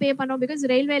ஈஸியா பே பண்றோம். பிகாஸ்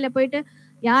ரயில்வேல போயிட்டு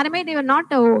யாருமே தேவர்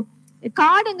நாட்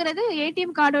கார்டுங்கிறது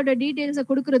ஏடிஎம் கார்டோட டீடைல்ஸை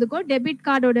கொடுக்கறதுக்கோ டெபிட்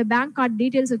கார்டோட bank card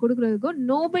டீடைல்ஸை கொடுக்கறதுக்கோ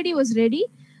nobody was ready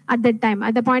at that time.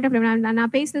 At the point of time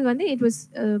நான் பேசுறது வந்து இட் வாஸ்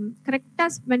கரெக்டா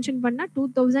மென்ஷன் பண்ணா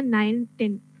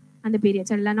 2009-10 அந்த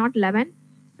பீரியட்ஸ் இல்லை, நாட் 11,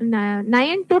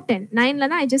 9 to 10. 9ல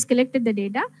தான் I just collected the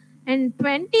data and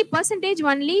 20%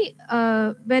 only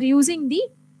were using the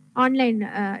online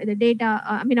the data,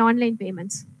 I mean online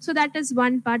payments. So that is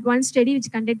one part, one study which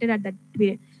conducted at that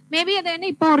period. Maybe adha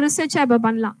ipo research aba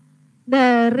pannalam, the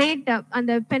rate and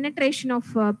the penetration of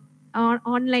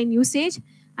online usage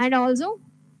and also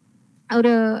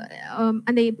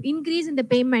and the increase in the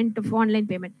payment of online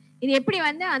payment. இது எப்படி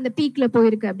வந்து அந்த பீக்ல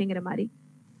போயிருக்கு அப்படிங்கிற மாதிரி.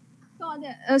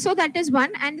 So that is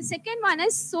one. And the second one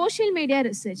is social media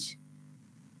research.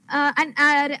 And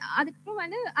அதுக்கப்புறம்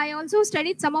வந்து I also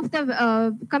studied some of the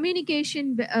communication,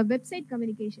 website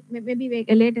communication. Maybe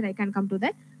later I can come to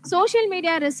that. Social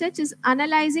media research is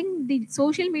analyzing the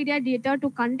social media data to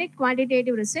conduct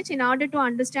quantitative research in order to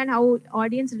understand how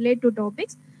audience relate to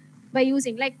topics by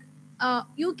using like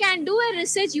you can do a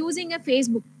research using a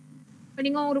Facebook. இப்போ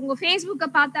நீங்க உங்க ஃபேஸ்புக்கை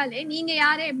பார்த்தாலே நீங்க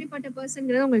யாரே எப்படிப்பட்ட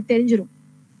பர்சன்ங்கிறது உங்களுக்கு தெரிஞ்சிடும்.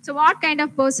 So what kind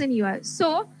of person you are. So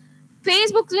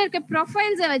ஃபேஸ்புக்ல இருக்க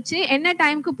ப்ரொஃபைல்ஸை வச்சு என்ன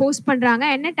டைம்க்கு போஸ்ட் பண்றாங்க,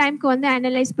 என்ன டைம்க்கு வந்து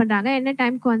அனலைஸ் பண்றாங்க, என்ன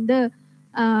டைம்க்கு வந்து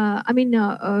ஐ மீன்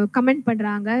கமெண்ட்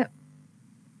பண்றாங்க,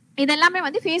 இதெல்லாமே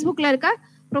வந்து ஃபேஸ்புக்ல இருக்க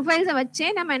ப்ரொஃபைல்ஸை வச்சே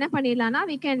நம்ம என்ன பண்ணிடலாம்னா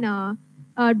we can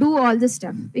do all this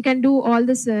stuff, we can do all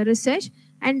this research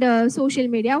and social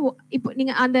media. இப்போ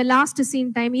நீங்க அந்த லாஸ்ட்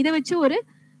சீன் டைம் இதை வச்சு ஒரு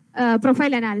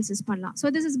ப்ரொஃபைல் அனாலிசிஸ் பண்ணலாம்.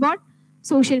 So this is about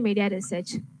social media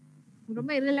research.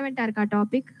 ரொம்ப irrelevant-ஆ இருக்கா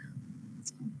topic?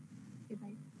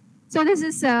 So this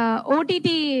is OTT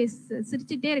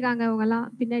சிரிச்சிட்டே இருக்காங்க அவங்கலாம்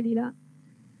பின்னாடிலாம்.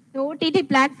 OTT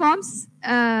platforms.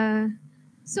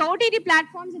 So OTT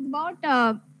platforms is about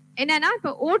என்னன்னா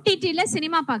இப்போ OTT-ல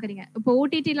சினிமா பாக்குறீங்க. இப்போ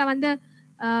OTT-ல வந்து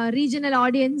ரீஜனல்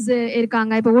ஆடியன்ஸ்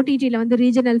இருக்காங்க. இப்போ OTT-ல வந்து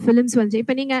ரீஜனல் ஃபிலிம்ஸ் வந்து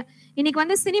இப்போ நீங்க இன்னைக்கு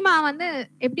வந்து சினிமா வந்து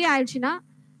எப்படி ஆயிடுச்சுன்னா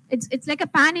it's like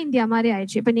a pan India மாதிரி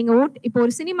ஆயிடுச்சு. இப்போ நீங்க இப்போ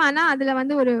ஒரு சினிமானா அதுல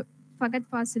வந்து ஒரு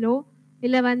ஃபகத் ஃபாசிலோ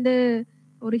இல்ல வந்து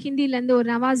ஒரு ஹிந்தில இருந்து ஒரு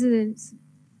நவாஸ்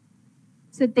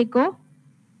சித்திக்கோ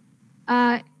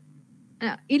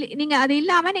நீங்க அது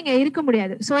இல்லாம நீங்க இருக்க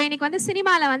முடியாது. ஸோ இன்னைக்கு வந்து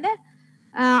சினிமால வந்து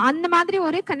அந்த மாதிரி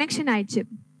ஒரு கனெக்ஷன் ஆயிடுச்சு.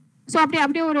 ஸோ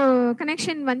அப்படி ஒரு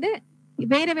கனெக்ஷன் வந்து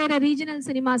வேற ரீஜனல்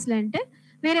சினிமாஸ்லன்ட்டு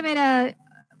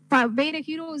வேற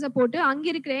ஹீரோஸை போட்டு அங்க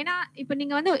இருக்கிற, ஏன்னா இப்ப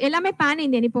நீங்க வந்து எல்லாமே பேன்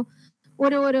இந்தியன். இப்போ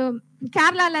ஒரு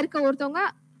கேரளால இருக்க ஒருத்தவங்க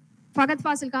ஃபகத்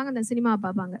ஃபாசிலுக்காக அந்த சினிமா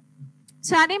பார்ப்பாங்க.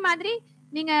 ஸோ அதே மாதிரி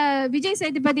நீங்க விஜய்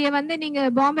சேதுபதியை வந்து நீங்க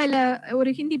பாம்பேல ஒரு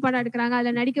ஹிந்தி படம் எடுக்கிறாங்க,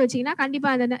 அதுல நடிக்க வச்சீங்கன்னா கண்டிப்பா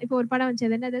அந்த இப்போ ஒரு படம்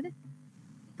வச்சது என்னது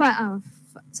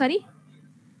sorry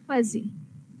fuzzy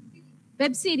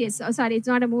web series, sorry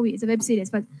it's not a movie, it's web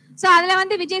series. So அதுல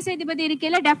வந்து விஜய் சேதுபதி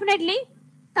இருக்கையில டெஃபினெட்லி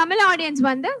தமிழ் ஆடியன்ஸ்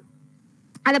வந்து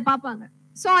அதை பார்ப்பாங்க.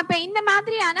 ஸோ அப்ப இந்த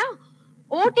மாதிரியான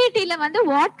ஓடிடில வந்து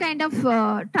வாட் கைண்ட் ஆஃப்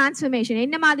டிரான்ஸ்ஃபர்மேஷன்,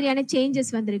 என்ன மாதிரியான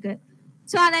சேஞ்சஸ் வந்திருக்கு,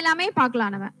 ஸோ அதெல்லாமே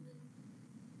பார்க்கலாம் நம்ம.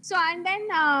 So and then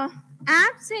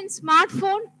apps and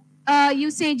smartphone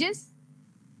usages,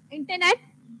 internet,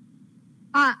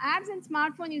 apps and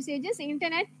smartphone usages,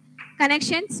 internet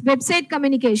connections, website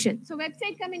communication. So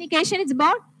website communication is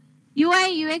about UI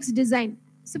UX design.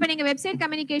 So when you website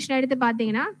communication eduthu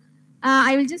pathina,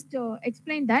 I will just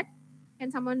explain that.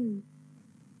 Can someone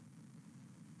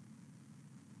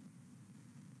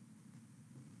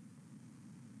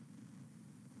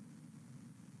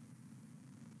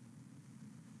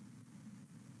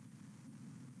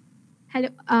hello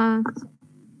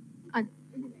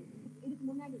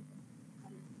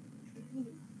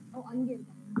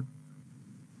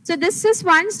so this is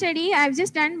one study I've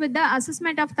just done with the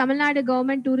assessment of Tamil Nadu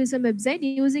government tourism website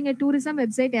using a tourism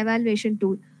website evaluation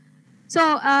tool. So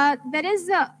there is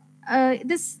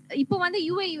this ipo vand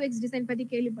UI UX design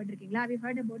patti kelvi pattirukingla, have you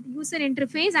heard about user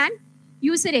interface and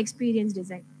user experience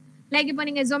design? Like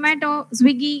ipo ninga Zomato,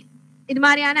 Swiggy இது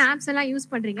மாதிரியான apps எல்லாம் use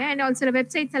பண்றீங்க and also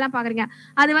websites எல்லாம் பாக்குறீங்க.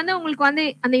 அது வந்து உங்களுக்கு வந்து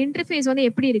அந்த இன்டர்ஃபேஸ் வந்து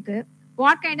எப்படி இருக்கு,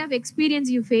 what kind of experience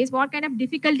you face, what kind of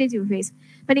difficulties you face.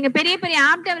 இப்போ நீங்க பெரிய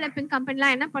ஆப் டெவலப்பிங்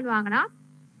கம்பெனிலாம் என்ன பண்ணுவாங்கன்னா,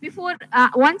 before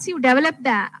once you develop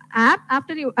the app,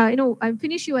 after you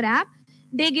finish your app,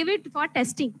 they give it for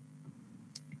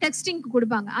testing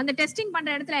கொடுப்பாங்க. அந்த டெஸ்டிங் பண்ற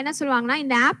இடத்துல என்ன சொல்லுவாங்கன்னா,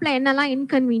 இந்த ஆப்ல என்னெல்லாம்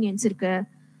இன்கன்வீனியன்ஸ் இருக்கு,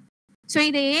 ஸோ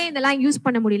இதை ஏன் இதெல்லாம் யூஸ்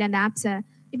பண்ண முடியல அந்த ஆப்ஸை?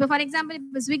 இப்போ ஃபார் எக்ஸாம்பிள்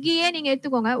இப்போ ஸ்விக்கியே நீங்க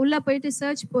எடுத்துக்கோங்க, உள்ள போயிட்டு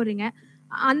சர்ச் போடுறீங்க,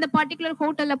 அந்த பர்டிகுலர்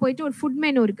ஹோட்டல்ல போயிட்டு ஒரு ஃபுட்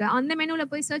மெனு இருக்கு, அந்த மெனுல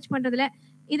போய் சர்ச் பண்றதுல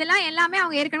இதெல்லாம் எல்லாமே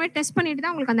அவங்க ஏற்கனவே டெஸ்ட் பண்ணிட்டு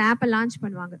தான் உங்களுக்கு அந்த ஆப்பை லான்ச்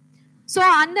பண்ணுவாங்க. ஸோ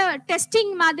அந்த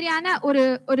டெஸ்டிங் மாதிரியான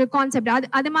ஒரு கான்செப்ட்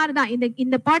அது மாதிரி தான்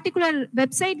இந்த பர்டிகுலர்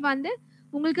வெப்சைட் வந்து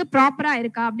உங்களுக்கு ப்ராப்பரா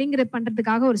இருக்கா அப்படிங்கிற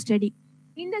பண்றதுக்காக ஒரு ஸ்டடி.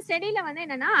 இந்த ஸ்டடியில வந்து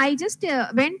என்னன்னா, I just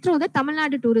went through the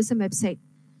Tamil Nadu tourism website.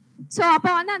 So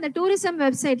அப்போ வந்து அந்த டூரிசம்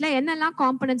வெப்சைட்ல என்னெல்லாம்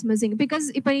காம்பனன்ட்ஸ் மிஸ்ஸிங், பிகாஸ்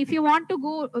இப்போ if you want to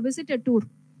go visit a tour,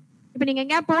 இப்போ நீங்க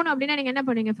எங்கேயா போகணும் அப்படின்னா நீங்க என்ன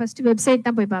பண்ணுவீங்க, ஃபர்ஸ்ட் வெப்சைட்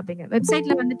தான் போய் பார்ப்பீங்க.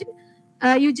 வெப்சைட்ல வந்துட்டு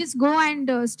you just go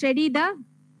and study the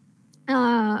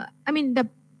ஐ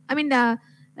மீன் த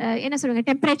என்ன சொல்லுங்க,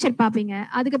 டெம்பரேச்சர் பார்ப்பீங்க.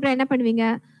 அதுக்கப்புறம் என்ன பண்ணுவீங்க,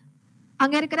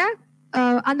 அங்க இருக்கிற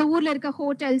அந்த ஊர்ல இருக்க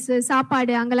ஹோட்டல்ஸ்,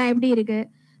 சாப்பாடு அங்கெல்லாம் எப்படி இருக்கு,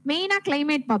 மெயினா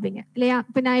கிளைமேட் பார்ப்பீங்க இல்லையா?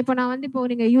 இப்போ நான் வந்து இப்போ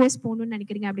நீங்க யூஎஸ் போகணும்னு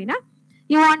நினைக்கிறீங்க அப்படின்னா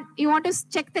you want to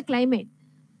check the climate.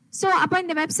 So அப்போ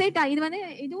இந்த வெப்சைட் இது வந்து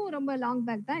இதுவும் ரொம்ப லாங்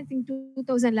பேக் தான், ஐ திங்க்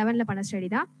 2011 பண்ண ஸ்டடி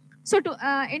தான். ஸோ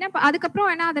என்ன அதுக்கப்புறம்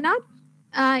என்ன ஆகுதுன்னா,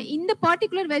 இந்த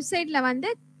பர்டிகுலர் வெப்சைட்ல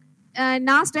வந்து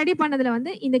நான் ஸ்டடி பண்ணதுல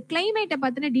வந்து இந்த கிளைமேட்டை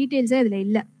பத்தின டீட்டெயில்ஸே இதுல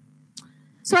இல்லை.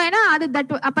 ஸோ ஏன்னா அது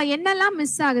அப்ப என்னெல்லாம்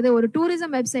மிஸ் ஆகுது, ஒரு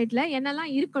டூரிசம் வெப்சைட்ல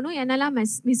என்னெல்லாம் இருக்கணும், என்னெல்லாம்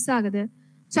மிஸ் ஆகுது.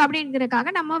 ஸோ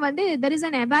அப்படிங்கிறதுக்காக நம்ம வந்து there is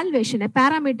an evaluation,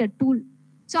 parameter tool.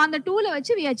 So அந்த டூலை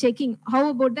வச்சு we are checking how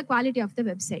about the quality of the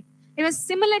website. It was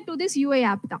similar to this UI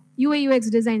app தான், UI UX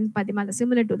design பார்த்தீங்கன்னா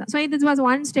similar to that. So this was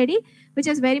one study which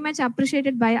is very much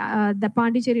appreciated by the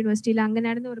Pondicherry University. அங்க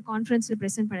நடந்த ஒரு கான்ஃபரன்ஸ்ல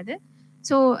present பண்ணுது.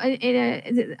 So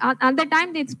at the time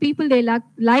these people they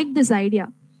liked this idea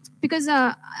because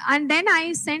and then I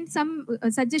sent some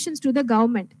suggestions to the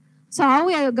government. So how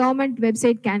a government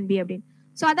website can be அப்படின்.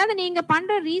 So அதாவது நீங்க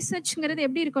பண்ற ரீசர்ச்ங்கிறது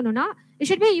எப்படி இருக்கணும்னா, it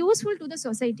should be useful to the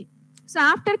society. So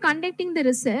after conducting the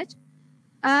research,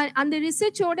 அந்த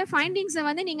ரிசர்ச்சோட ஃபைண்டிங்ஸை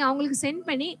வந்து நீங்க அவங்களுக்கு சென்ட்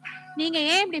பண்ணி நீங்க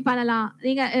ஏன் இப்படி பண்ணலாம்,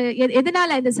 நீங்க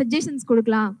எதனால இந்த சஜஷன்ஸ்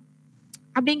கொடுக்கலாம்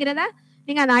அப்படிங்கிறத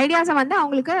நீங்க அந்த ஐடியாஸை வந்து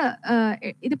அவங்களுக்கு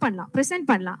இது பண்ணலாம், ப்ரெசென்ட்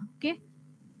பண்ணலாம். Okay,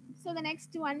 so the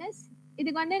next one is,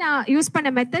 இதுக்கு வந்து நான் யூஸ்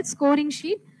பண்ண method scoring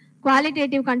sheet,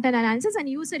 qualitative content analysis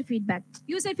and user feedback.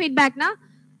 User ஃபீட்பேக்னா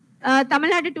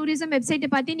Tamil Nadu tourism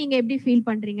வெப்சைட்டை பத்தி நீங்க எப்படி ஃபீல்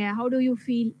பண்றீங்க, how to you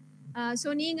feel, so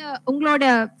நீங்க உங்களோட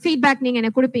ஃபீட்பேக் நீங்க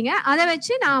எனக்கு கொடுப்பீங்க, அதை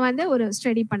வச்சு நான் வந்து ஒரு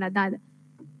ஸ்டடி பண்ணது தான் அது.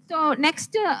 So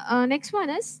next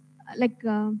one is like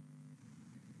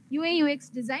UI UX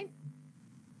design.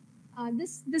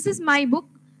 This is my book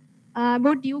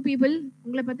about you people.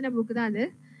 உங்களை பத்தின புக் தான் அது.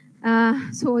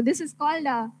 So this is called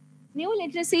new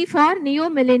literacy for new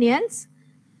millennials.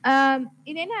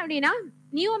 இது என்ன அப்படின்னா,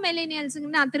 நியூ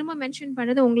மில்லேனியல்ஸுங்க நான் திரும்ப மென்ஷன்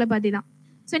பண்ணது உங்களை பத்தி தான்.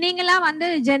 ஸோ நீங்களாம் வந்து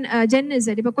ஜென்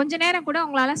இசட், இப்போ கொஞ்ச நேரம் கூட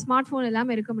உங்களால ஸ்மார்ட் ஃபோன்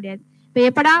இல்லாமல் இருக்க முடியாது. இப்போ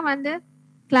எப்படா வந்து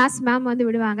கிளாஸ் மேம் வந்து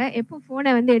விடுவாங்க, எப்போ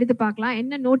ஃபோனை வந்து எடுத்து பார்க்கலாம்,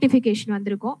 என்ன நோட்டிஃபிகேஷன்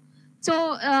வந்திருக்கும். ஸோ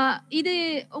இது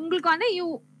உங்களுக்கு வந்து you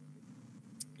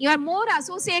are more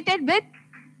associated with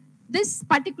this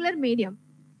particular medium,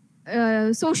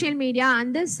 social media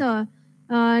and this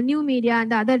new media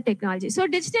and the other technology. So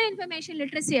digital information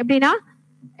literacy அப்படின்னா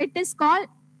it is called,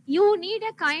 you need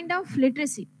a kind of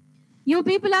literacy. You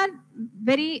people are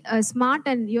very smart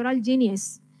and you're all genius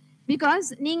because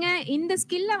நீங்க இந்த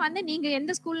ஸ்கில்ல வந்து நீங்க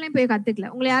எந்த ஸ்கூல்லயும் போய் கத்துக்கல.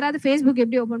 உங்களை யாராவது ஃபேஸ்புக்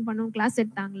எப்படி ஓபன் பண்ணணும் கிளாஸ்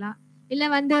எடுத்தாங்களா, இல்ல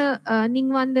வந்து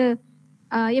நீங்க வந்து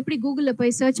எப்படி கூகுள்ல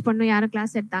போய் சர்ச் பண்ணணும் யாரும்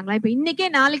கிளாஸ் எடுத்தாங்களா? இப்போ இன்னைக்கே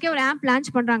நாளைக்கே ஒரு ஆப் லான்ச்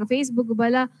பண்றாங்க, ஃபேஸ்புக்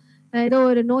பதிலா ஏதோ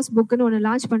ஒரு நோஸ் புக்னு ஒன்று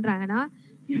லான்ச் பண்றாங்கன்னா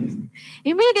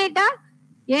இமீடியட்டா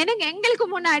எங்களுக்கு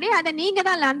முன்னாடி அதை நீங்க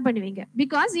தான் லேர்ன் பண்ணுவீங்க.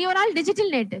 Because you're all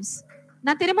digital natives.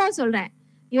 நான் திரும்பவும் சொல்றேன்,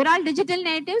 you are all digital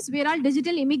natives, we are all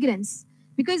digital immigrants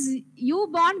because you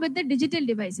born with the digital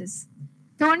devices.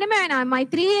 So ஒண்ணுமே வேணாம், my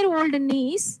 3-year-old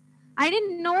niece, I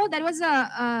didn't know there was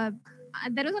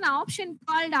an option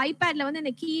called iPadல வந்து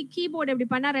இந்த keyboard எப்படி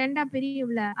பண்ணா ரெண்டா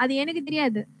பிரியும்ல, அது எனக்கு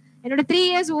தெரியாது. என்னோட 3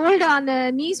 years old அந்த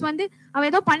நீஸ் வந்து அவ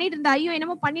ஏதோ பண்ணிட்டு இருந்தா, ஐயோ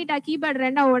என்னமோ பண்ணிட்டா, கீபோர்டு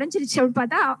ரெண்டா உடஞ்சிருச்சு அப்படின்னு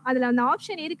பார்த்தா அதுல அந்த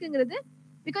ஆப்ஷன் இருக்குங்கிறது.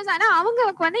 பிகாஸ் ஆனா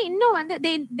அவங்களுக்கு வந்து இன்னும் வந்து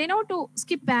they know to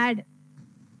skip ad.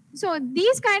 So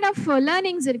these kind of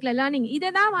learnings இருக்குல்ல, லேர்னிங், இதை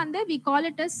தான் வந்து we call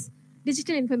it as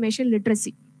digital information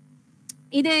literacy.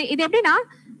 இது எப்படின்னா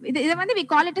இதை வந்து we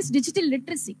call it as digital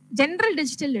literacy, general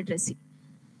digital literacy.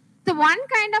 The one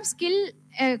kind of skill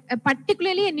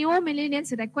particularly a new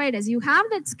millennials required is you have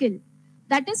that skill.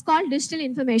 That is called digital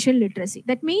information literacy.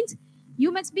 That means you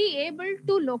must be able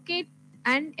to locate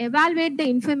and evaluate the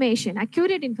information,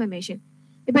 accurate information.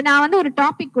 இப்போ நான் வந்து ஒரு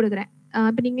topic கொடுக்குறேன்,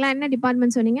 இப்போ நீங்களா என்ன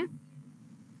department சொன்னீங்க?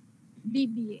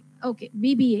 BBA. Okay,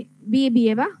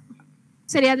 பிஏபிஏவா?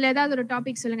 சரி, அதில் ஏதாவது ஒரு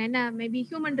டாபிக் சொல்லுங்க. என்ன, மேபி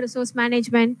ஹியூமன் ரிசோர்ஸ்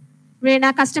மேனேஜ்மெண்ட், வேணா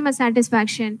customer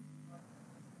satisfaction.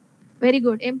 Very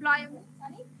good.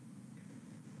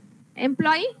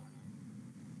 Employee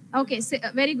Okay,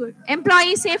 very good.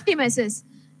 Employee safety measures.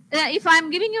 If I'm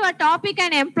giving you a topic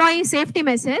and employee safety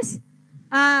measures,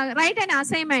 write an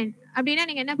assignment. அப்படின்னா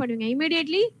நீங்க என்ன பண்ணுவீங்க?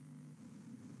 Immediately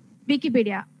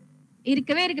Wikipedia.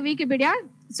 இருக்கவே இருக்கு Wikipedia.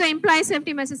 So employee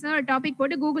safety measures ஒரு topic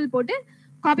போட்டு Google போட்டு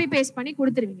copy paste பண்ணி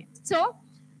கொடுத்துருவீங்க. So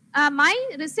my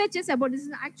research is about this.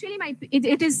 Actually,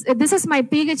 this is my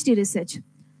PhD research.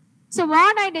 So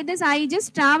what I did is I just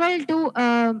traveled to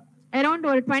around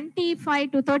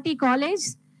 25 to 30 colleges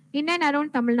in and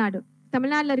around Tamil Nadu.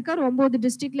 தமிழ்நாடுல இருக்க ஒரு 9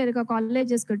 டிஸ்ட்ரிக்ட்ல இருக்க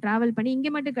காலேஜஸ்க்கு travel பண்ணி, இங்க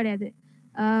மட்டும் கிடையாது,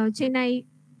 சென்னை,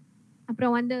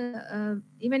 அப்புறம் வந்து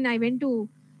even I went to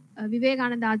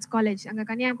Vivekananda arts college அங்க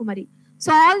Kanyakumari.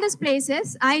 So all these places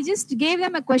I just gave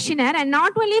them a questionnaire, and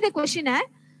not only the questionnaire,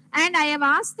 and I have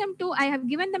asked them to, I have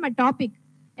given them a topic.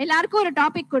 எல்லாருக்கும் ஒரு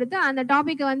topic கொடுத்து அந்த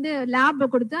topic வந்து லேப்ல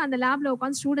கொடுத்து அந்த லேப்ல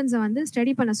உட்காந்து ஸ்டூடெண்ட்ஸை வந்து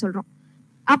ஸ்டடி பண்ண சொல்றோம்.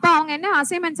 அப்ப அவங்க என்ன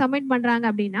அசைன்மெண்ட் சப்மிட் பண்றாங்க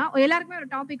அப்படின்னா, எல்லாருக்குமே ஒரு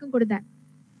டாபிக்கும் கொடுத்தேன்.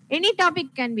 Any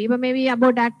topic can be, maybe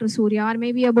about actor Surya, or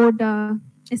maybe about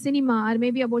cinema, or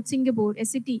maybe about Singapore,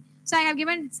 city. So I have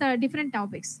given different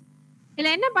topics.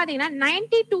 இதுல என்ன பாத்தீங்கன்னா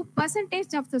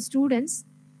 92% of the students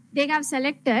they have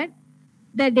selected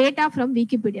the data from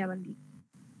Wikipedia only.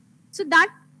 So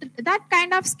that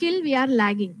kind of skill we are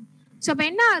lagging. So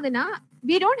enna aduna,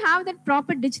 we don't have that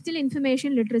proper digital information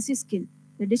literacy skill.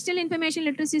 The digital information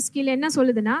literacy skill enna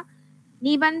soluduna,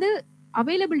 nee vandu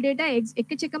available data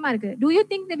ekkachekama irukku. Do you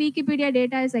think the Wikipedia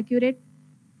data is accurate?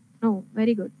 No.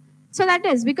 Very good. So that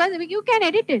is because you can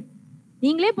edit it.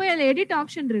 நீங்களே போய் அதுல edit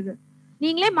option இருக்கு,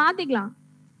 நீங்களே மாத்திக்கலாம்.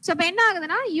 So enna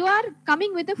aguduna, you are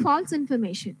coming with a false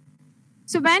information.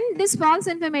 So when this false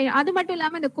information, adu mattum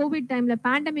illama the COVID time la,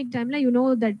 pandemic time la, you know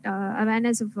that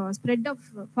awareness of spread of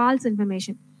false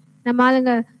information. நம்ம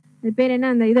ஆளுங்க பேர்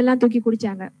என்ன, அந்த இதெல்லாம் தூக்கி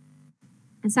குடிச்சாங்க,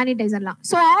 சானிடைசர்லாம்.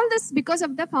 So all this because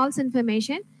of the false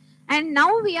information, and now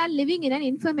we are living in an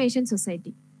information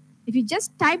society. If you just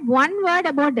type one word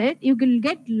about it, you will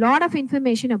get lot of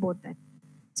information about that.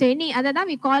 So adha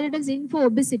we call it as info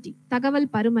obesity,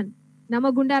 தகவல் பருமன். நம்ம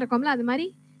குண்டா இருக்கோம்ல, அது மாதிரி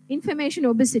information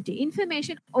obesity,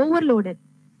 information overloaded.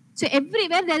 So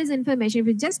everywhere there is information. If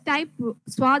you just type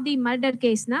Swathi murder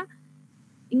case na,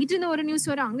 இங்கிட்டு இருந்து ஒரு நியூஸ்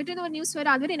வரும், அங்கிட்டு இருந்து ஒரு நியூஸ்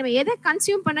வரும், அதுவரை நம்ம எதை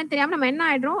கன்சியூம் பண்ண தெரியாம நம்ம என்ன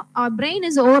ஆயிடுறோம், our brain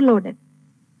is overloaded.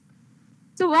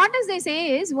 So what does they say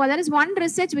is, well, there is one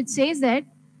research which says that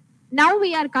now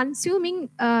we are consuming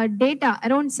data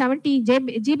around 70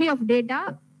 GB of data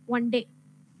one day.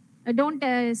 Don't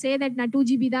say that na 2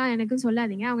 GB தான் எனக்கு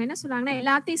சொல்லாதீங்க. அவங்க என்ன சொல்றாங்கன்னா,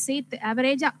 எல்லாத்தையும் சேர்த்து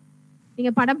ஆவரேஜா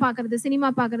நீங்க படம் பாக்குறது, சினிமா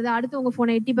பாக்குறது, அடுத்து உங்க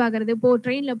போனை எட்டி பாக்குறது,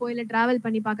 ட்ரெயின்ல போய் இல்ல டிராவல்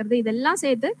பண்ணி பாக்குறது, இதெல்லாம்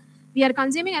சேர்த்து we are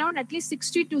consuming around at least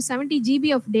 60 to 70 GB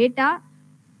of data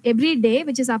every day,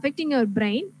 which is affecting your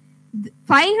brain.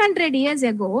 500 years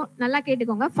ago, நல்லா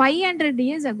கேட்டுக்கோங்க, 500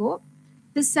 years ago,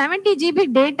 this 70 GB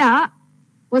data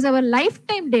was our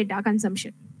lifetime data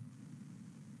consumption.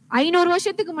 500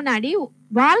 வருஷத்துக்கு முன்னாடி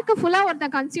வாழ்க்கை ஃபுல்லா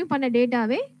ஒருத்தன் கன்சியூம் பண்ண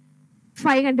டேட்டாவே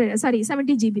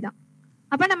 70 GB தான்.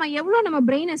 அப்ப நம்ம எவ்வளவு நம்ம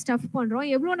பிரெயினை ஸ்டஃப் பண்றோம்,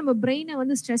 எவ்வளவு நம்ம பிரெயினை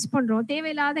வந்து ஸ்ட்ரெஸ் பண்றோம்,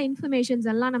 தேவையில்லாத இன்ஃபர்மேஷன்ஸ்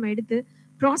எல்லாம் நம்ம எடுத்து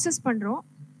ப்ராசஸ் பண்றோம்.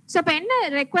 ஸோ அப்ப என்ன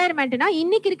ரெக்குவயர்மெண்ட்னா,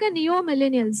 இன்னைக்கு இருக்க neo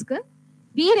மில்லேனியல்ஸ்க்கு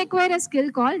we require a skill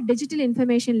called digital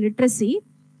information literacy,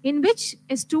 in which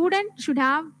a student should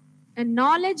have a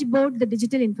knowledge about the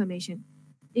digital information.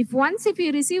 If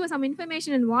you receive some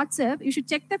information in WhatsApp, you should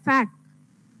check the fact.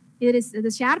 இது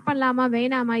share பண்ணலாமா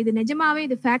வேணாமா, இது நிஜமாவே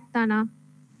இது fact தானா,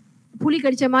 புலி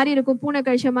கடிச்ச மாதிரி இருக்கும், பூனை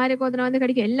கடிச்ச மாதிரி இருக்கும், அதில் வந்து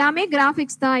கிடைக்கும், எல்லாமே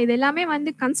கிராஃபிக்ஸ் தான், இது எல்லாமே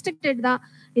வந்து கன்ஸ்ட்ரக்டட் தான்,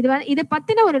 இதை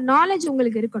பத்தின ஒரு நாலேஜ்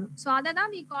உங்களுக்கு இருக்கணும். ஸோ அதை தான்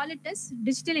we call it as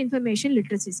digital information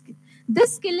literacy skill.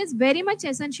 This skill is very much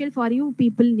essential for you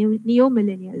people, neo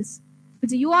millennials.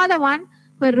 You are the one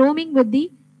who are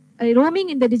roaming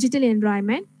in the digital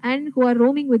environment and who are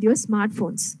roaming with your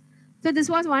smartphones. So this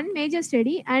was one major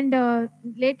study, and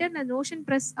later the Notion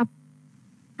Press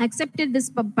accepted this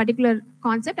particular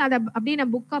concept. Adha appdi na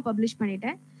book publish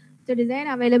பண்ணிட்டேன். So it is there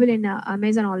available in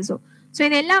Amazon also. So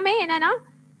இது எல்லாமே என்னன்னா,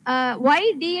 why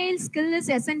DIL skill is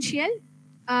essential,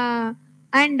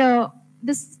 and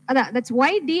that's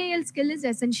why DIL skill is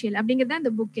essential அப்படிங்கிறது தான்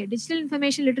இந்த book. Digital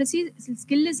information literacy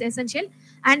skill is essential,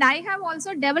 and I have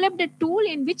also developed a tool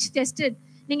in which tested.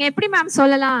 நீங்க எப்படி ma'am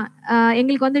சொல்லலாம்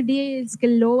எங்களுக்கு வந்து DIL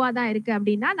skill லோவா தான் இருக்கு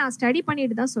அப்படின்னா, நான் ஸ்டடி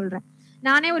பண்ணிட்டு தான் சொல்றேன்.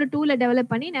 நானே ஒரு டூலை டெவலப்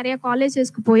பண்ணி நிறைய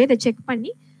காலேஜஸ்க்கு போய் அதை செக்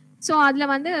பண்ணி, ஸோ அதில்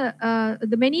வந்து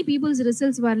the many people's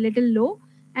results were little low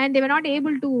and they were not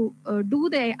able to do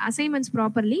the assignments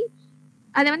properly.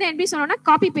 அதை வந்து எப்படி சொன்னோம்னா,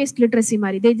 காப்பி பேஸ்ட் லிட்ரஸி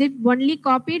மாதிரி, they did only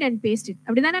copied and pasted.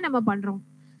 அப்படிதானே நம்ம பண்றோம்.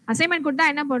 அசைன்மெண்ட் கொடுத்தா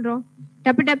என்ன பண்றோம்,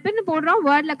 டப்புன்னு போடுறோம்,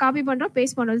 வேர்ட்ல காப்பி பண்றோம்,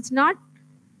 பேஸ்ட் பண்றோம். It's not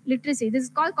literacy, this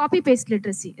is call copy paste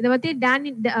literacy. இதை பத்தி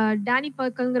டேனி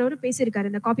பர்க்ங்கிறவர் பேசியிருக்காரு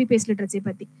இந்த காப்பி பேஸ்ட் லிட்ரஸி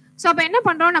பத்தி. ஸோ அப்போ என்ன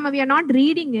பண்றோம், நம்ம we are not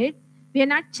reading it, We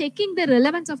are not checking the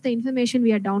relevance of the information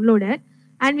we are downloaded,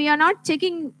 and we are not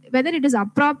checking whether it is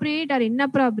appropriate or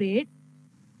inappropriate.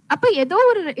 அப்போ ஏதோ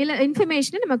ஒரு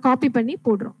இன்ஃபர்மேஷனை நம்ம காப்பி பண்ணி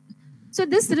போடுறோம். So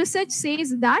this research says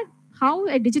that how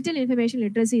a digital information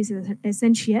literacy is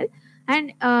essential, and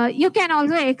you can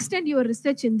also extend your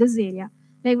research in this area,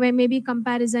 like when maybe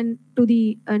comparison to the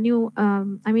new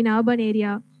urban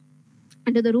area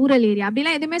and to the rural area.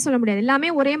 அப்படிலாம் எதுவுமே சொல்ல முடியாது,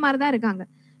 எல்லாமே ஒரே மாதிரி தான் இருக்காங்க.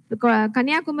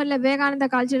 கன்னியாகுமரியில விவேகானந்தா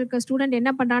காலேஜில் இருக்க ஸ்டூடெண்ட்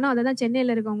என்ன பண்றானோ அதை தான்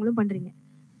சென்னையில் இருக்கவங்களும் பண்றீங்க.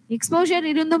 எக்ஸ்போஷர்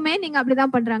இருந்துமே நீங்க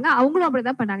அப்படிதான் பண்றாங்க, அவங்களும்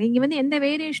அப்படிதான் பண்றாங்க. இங்க வந்து எந்த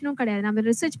வேரியேஷனும் கிடையாது, நம்ம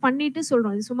ரிசர்ச் பண்ணிட்டு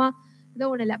சொல்றோம், இது சும்மா ஏதோ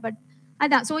ஒண்ணு இல்லை. பட்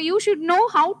அதான், so you should know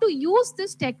how to use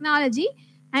this technology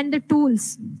and the tools.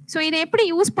 So இதை எப்படி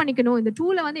யூஸ் பண்ணிக்கணும், இந்த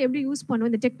டூலை வந்து எப்படி யூஸ் பண்ணணும்,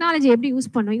 இந்த டெக்னாலஜி எப்படி யூஸ்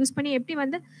பண்ணணும், யூஸ் பண்ணி எப்படி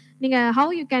வந்து நீங்க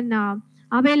how you can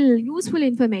avail useful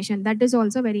information, that is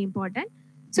also very important.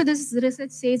 So this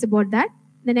research says about that.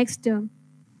 The next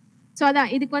so அதான்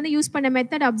இதுக்கு வந்து யூஸ் பண்ண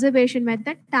method observation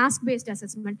method, task paste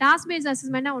assessment. Task paste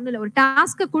அசஸ்மெண்ட்னா ஒன்றும் இல்லை, ஒரு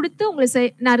டாஸ்க்கை கொடுத்து உங்களுக்கு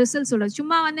நான் ரிசல்ட் சொல்றேன்.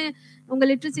 சும்மா வந்து உங்க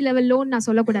லிட்ரஸி லெவல் லோன் நான்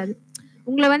சொல்லக்கூடாது.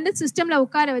 உங்களை வந்து சிஸ்டம்ல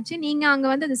உட்கார வச்சு நீங்க அங்க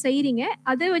வந்து அதை செய்றீங்க,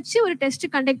 அதை வச்சு ஒரு டெஸ்ட்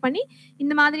கண்டக்ட் பண்ணி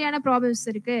இந்த மாதிரியான ப்ராப்ளம்ஸ்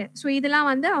இருக்கு, ஸோ இதெல்லாம்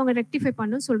வந்து அவங்க ரெக்டிஃபை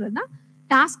பண்ணணும் சொல்றது தான்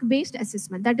task paste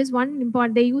assessment. That is one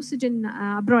impart, they use it in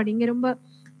abroad. இங்க ரொம்ப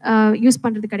யூஸ்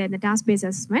பண்றது கிடையாது task paste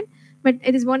assessment, but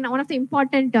it is one of the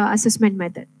important assessment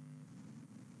method.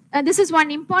 This is one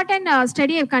important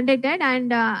study I've conducted,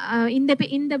 and இந்த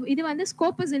இது வந்து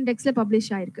Scopus இண்டெக்ஸ்ல publish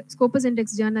ஆயிருக்கு. Scopus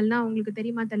index ஜர்னல்னா உங்களுக்கு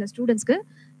தெரியுமா தெரியல ஸ்டூடெண்ட்ஸ்க்கு,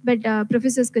 பட்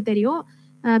ப்ரொஃபசர்ஸ்க்கு தெரியும்.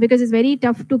 Because it's very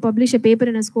tough to publish a paper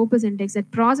in a Scopus index. That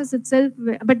process itself,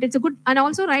 but it's a good, and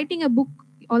also writing a book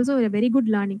also a very good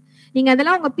learning. நீங்க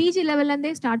அதெல்லாம் உங்க PG லெவல்ல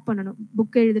இருந்தே start பண்ணணும்.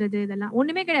 Book எழுதுறது இதெல்லாம்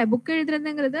ஒண்ணுமே கிடையாது. புக்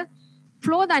எழுதுறதுங்கிறது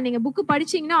ஃப்ளோ தான். நீங்க புக்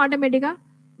படிச்சீங்கன்னா ஆட்டோமேட்டிக்கா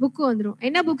புக் வந்துடும்.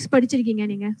 என்ன புக்ஸ் படிச்சிருக்கீங்க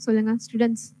நீங்க சொல்லுங்க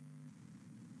ஸ்டூடெண்ட்ஸ்?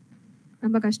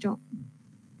 ரொம்ப கஷ்டம்.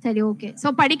 சரி, ஓகே. ஸோ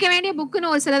படிக்க வேண்டிய புக்குன்னு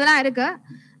ஒரு சிலதெல்லாம் இருக்கு.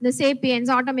 இந்த சேப்பியன்ஸ்,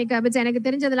 ஆட்டோமிக் ஹேபிட்ஸ், எனக்கு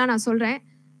தெரிஞ்சதெல்லாம் நான் சொல்றேன்.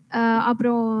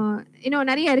 அப்புறம் இன்னும்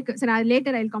நிறைய இருக்கு. சரி,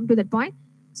 later I will come to that point.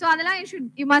 So அதெல்லாம்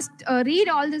you must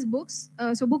read all this books.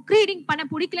 So book reading பண்ண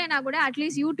பிடிக்கலன்னா கூட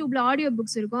அட்லீஸ்ட் யூடியூப்ல ஆடியோ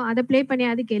புக்ஸ் இருக்கும், அதை ப்ளே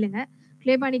பண்ணியாவது கேளுங்க.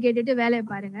 ப்ளே பண்ணி கேட்டுட்டு வேலையை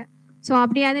பாருங்க. ஸோ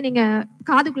அப்படியாவது நீங்க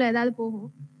காதுக்குள்ள ஏதாவது போகும்.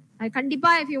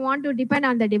 கண்டிப்பா if you want to depend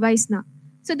on the டிவைஸ்னா.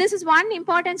 So this is one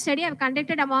important study I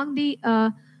conducted among the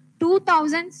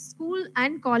 2000 school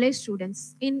and college students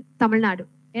இன் தமிழ்நாடு.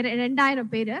 2000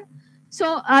 பேரு. ஸோ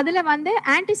அதுல வந்து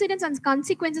ஆன்டிசிடென்ட்ஸ் and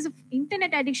consequences of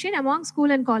internet addiction among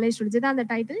school and college students, இதான் அந்த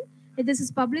title. This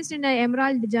is published in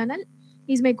emerald journal.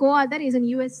 Is my go author, is in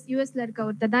யூஎஸ்ல இருக்க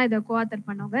ஒருத்தர் தான் இதை கோ ஆத்தர்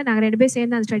பண்ணவங்க. நாங்கள் 2 பேர்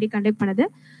சேர்ந்து அந்த ஸ்டடி கண்டக்ட் பண்ணது.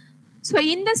 ஸோ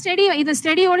இந்த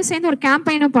ஸ்டடியோட சேர்ந்து ஒரு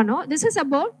கேம்பெயினும் பண்ணோம். This is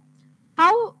about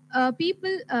how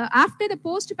people after the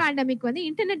post pandemic வந்து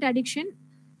இன்டர்நெட் அடிக்ஷன்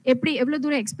எவ்வளவு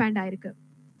தூரம் எக்ஸ்பேண்ட் ஆயிருக்கு.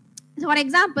 ஃபார்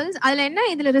எக்ஸாம்பிள்ஸ் அதுல என்ன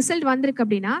இதுல ரிசல்ட் வந்திருக்கு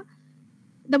அப்படின்னா,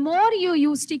 the more you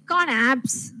stick on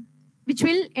apps which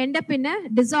will end up in a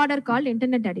disorder called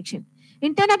internet addiction.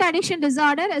 Internet addiction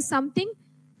disorder is something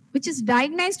which is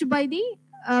diagnosed by the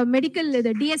medical,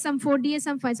 the DSM-4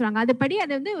 DSM-5 சொல்றாங்க. அதுபடி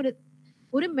அது வந்து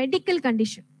ஒரு medical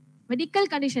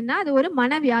கண்டிஷன்னா அது ஒரு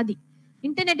மனவியாதி.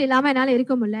 Internet இல்லாம என்னால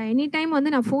இருக்க முடியல, எனி டைம்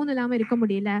வந்து நான் போன் இல்லாம இருக்க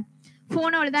முடியல,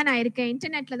 போனோட தான் நான் இருக்கேன்,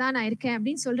 இன்டர்நெட்ல தான் நான் இருக்கேன்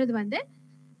அப்படின்னு சொல்றது வந்து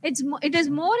it is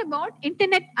more about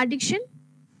internet addiction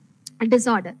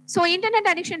disorder. So internet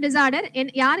addiction disorder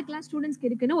யாருக்கெல்லாம் ஸ்டூடெண்ட்ஸ்க்கு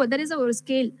இருக்குன்னு there is a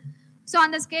scale. So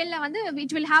on the scale la வந்து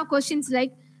it will have questions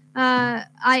like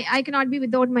I cannot be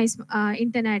without my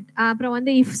internet. அப்புறம்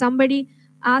வந்து if somebody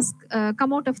ask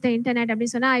come out of the internet அப்படி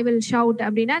சொன்னா I will shout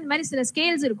அப்படின்னா இந்த மாதிரி சில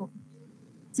scales இருக்கும்,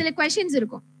 சில questions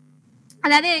இருக்கும்.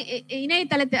 அதாவது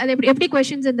இணையதளத்து அது எப்படி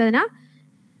questions இருந்ததுன்னா,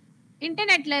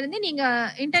 இன்டர்நெட்ல இருந்து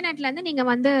நீங்க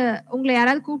வந்து உங்களை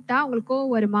யாராவது கூப்பிட்டா உங்களுக்கு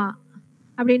கோவம் வருமா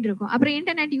அப்படின்னு இருக்கும். அப்புறம்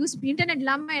இன்டர்நெட்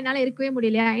இல்லாம என்னால இருக்கவே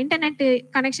முடியலையா, இன்டர்நெட்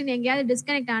கனெக்ஷன் எங்கேயாவது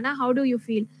டிஸ்கனெக்ட் ஆனா ஹவு டு யூ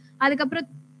ஃபீல். அதுக்கப்புறம்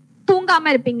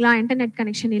தூங்காம இருப்பீங்களா இன்டர்நெட்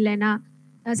கனெக்ஷன் இல்லைன்னா,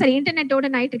 சரி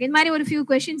இன்டர்நெட்டோட நைட் இருக்கு. இந்த மாதிரி ஒரு ஃபியூ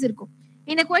கொஸ்டின்ஸ் இருக்கும்.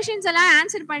 இந்த கொஸ்டின்ஸ் எல்லாம்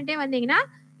ஆன்சர் பண்ணிட்டே வந்தீங்கன்னா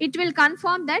it will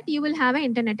confirm that you will have a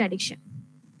internet addiction.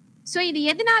 So இது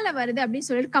எதனால வருது அப்படின்னு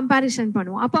சொல்லிட்டு கம்பேரிசன்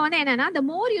பண்ணுவோம். அப்போ வந்து என்னன்னா, the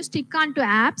more you stick on to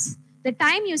apps, the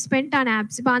time you spent on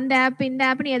apps. இப்போ அந்த ஆப் இந்த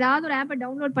ஆப்னு ஏதாவது ஒரு ஆப்பை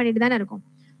டவுன்லோட் பண்ணிட்டு தானே இருக்கும்.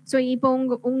 ஸோ இப்போ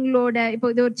உங்களோட இப்போ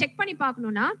இது ஒரு செக் பண்ணி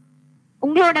பார்க்கணும்னா,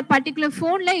 உங்களோட பர்டிகுலர்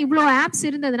ஃபோன்ல இவ்வளோ ஆப்ஸ்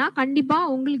இருந்ததுன்னா கண்டிப்பா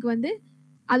உங்களுக்கு வந்து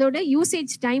அதோட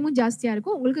யூசேஜ் டைமும் ஜாஸ்தியா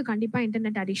இருக்கும், உங்களுக்கு கண்டிப்பா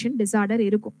இன்டர்நெட் அடிக்ஷன் டிசார்டர்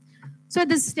இருக்கும். So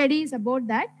this study is about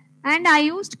that. And I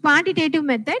used quantitative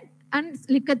method and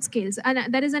லிக்கட் scales.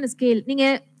 That is an scale. நீங்க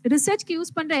ரிசர்ச்க்கு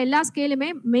யூஸ் பண்ற எல்லா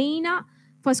ஸ்கேலுமே மெயினா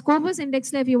for Scopus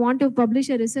இண்டெக்ஸ்ல if you want to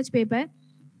publish a research paper,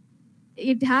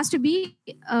 it has to be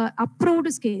approved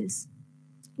scales.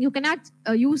 You cannot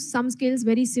use some skills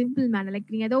very simple manor. Like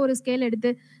நீங்கள் ஏதோ ஒரு scale எடுத்து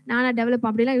நானா develop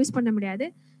அப்படிலாம் யூஸ் பண்ண முடியாது.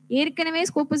 ஏற்கனவே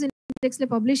ஸ்கோப்பஸ் இண்டெக்ஸ்ல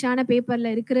பப்ளிஷ் ஆன பேப்பர்ல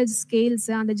இருக்கிற ஸ்கேல்ஸ்,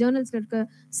 அந்த ஜேர்னல்ஸ்ல இருக்க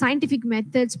சயின்டிஃபிக்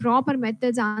மெத்தட்ஸ், ப்ராப்பர்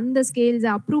மெத்தட்ஸ், அந்த ஸ்கேல்ஸ்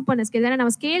அப்ரூவ் பண்ண ஸ்கேல். ஏன்னா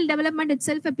நம்ம scale development it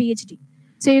self PhD.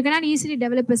 So you cannot easily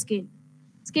develop a scale.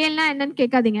 ஸ்கேல்னா என்னன்னு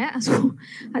கேட்காதீங்க. ஸோ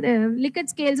அது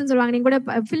லிக்கட் ஸ்கேல்ஸ்னு சொல்லுவாங்க. நீங்க கூட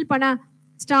ஃபில் பண்ணா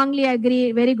strongly agri,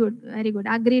 very good, very good,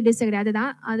 agri, disagree,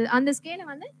 அதுதான் அது. அந்த ஸ்கேலை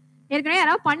வந்து ஏற்கனவே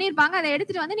யாராவது பண்ணியிருப்பாங்க, அதை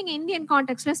எடுத்துட்டு வந்து நீங்க இந்தியன்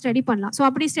கான்டெக்ட்ல ஸ்டடி பண்ணலாம். ஸோ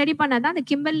அப்படி ஸ்டடி பண்ணாதான் அந்த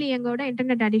Kimberly எங்கோட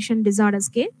internet addiction disorder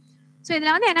scale. So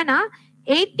இதுல வந்து என்னன்னா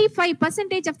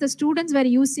 85% of the students were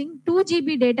using 2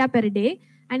 GB data per day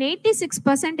and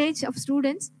 86% of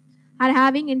students are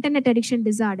having internet addiction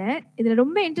disorder. இதுல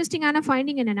ரொம்ப இன்ட்ரெஸ்டிங்கான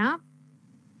ஃபைண்டிங் என்னன்னா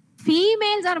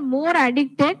females are more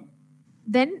addicted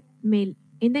than male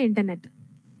in the internet.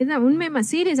 இதுதான் உண்மைமா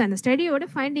serious அந்த ஸ்டடியோட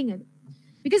finding அது.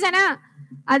 பிகாஸ் ஆனா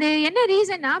அது என்ன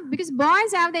ரீசன்னா, because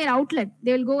boys have their outlet,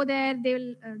 they will go there, they will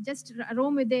just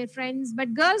Rome with their friends.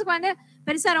 But கேர்ள்ஸ்க்கு வந்து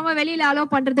பெருசா ரொம்ப வெளியில அலோவ்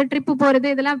பண்றது, ட்ரிப்பு போறது,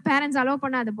 இதெல்லாம் பேரண்ட்ஸ் அலோவ்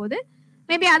பண்ணாத போது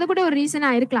மேபி அது கூட ஒரு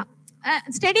ரீசனா இருக்கலாம்.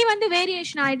 ஸ்டடி வந்து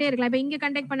வேரியேஷன் ஆகிட்டே இருக்கலாம். இப்போ இங்க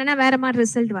கண்டக்ட் பண்ணனா வேற மாதிரி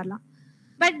ரிசல்ட் வரலாம்.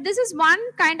 But this is one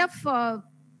kind of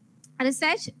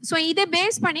research. So இதை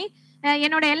பேஸ் பண்ணி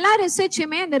என்னோட எல்லா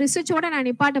ரிசர்ச்சுமே, அந்த ரிசர்ச்சோட நான்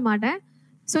நிப்பாட்ட மாட்டேன்.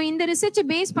 ஸோ இந்த ரிசர்ச்சை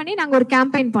பேஸ் பண்ணி நாங்கள் ஒரு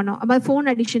கேம்பெயின் பண்ணோம் அபவுட் ஃபோன்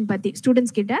அடிக்ஷன் பற்றி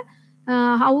ஸ்டூடெண்ட்ஸ் கிட்ட.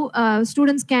 How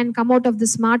students can come out of the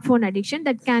smart phone addiction.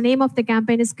 That name of the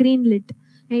campaign is screen lid.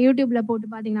 யூடியூப்ல போட்டு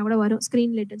பார்த்தீங்கன்னா கூட வரும்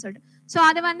ஸ்க்ரீன் லிட்னு சொல்லிட்டு. ஸோ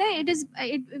அது வந்து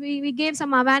we gave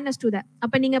some awareness to that.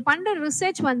 அப்போ நீங்கள் பண்ணுற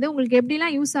ரிசர்ச் வந்து உங்களுக்கு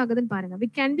எப்படிலாம் யூஸ் ஆகுதுன்னு பாருங்க. வி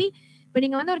கேன் பி, இப்போ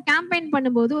நீங்கள் வந்து ஒரு கேம்பெயின்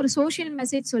பண்ணும்போது, ஒரு சோஷியல்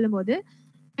மெசேஜ் சொல்லும்போது,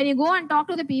 when you go and talk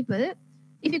to the people,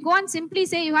 if you go and simply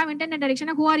say you have internet addiction,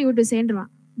 who are you to say?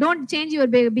 Don't change your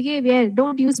behavior,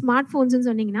 don't use smartphones and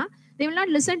sonningna, they will not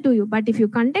listen to you. But if you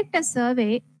conduct a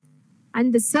survey and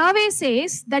the survey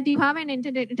says that you have an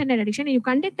internet addiction, and you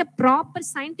conduct a proper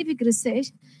scientific research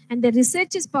and the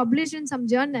research is published in some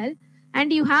journal and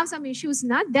you have some issues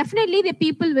now, definitely the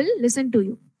people will listen to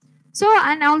you. So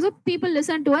and also people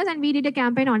listen to us and we did a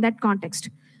campaign on that context.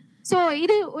 So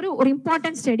இது ஒரு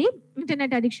important study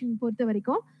internet addiction பொறுத்த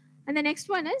வரைக்கும். And the next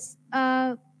one is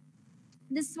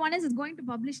this one is going to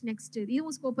publish next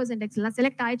இதுவும் Scopus Index எல்லாம்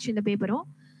select ஆயிடுச்சு இந்த பேப்பரும்.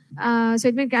 So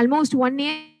it means almost 1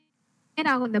 year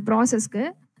ஆகும் இந்த ப்ராசஸ்க்கு.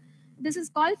 This is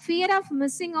called fear of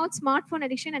missing out smartphone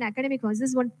addiction and academic hours.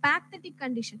 This is one pathetic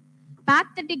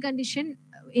condition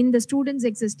in the students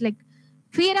exist. Like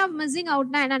fear of missing out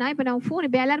na என்னன்னா, இப்போ நான் phone,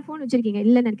 இப்போ எல்லாரும் phone வச்சிருக்கீங்க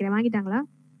இல்லைன்னு நினைக்கிறேன், வாங்கிட்டாங்களா?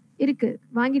 இருக்கு,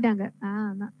 வாங்கிட்டாங்க.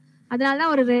 அதனால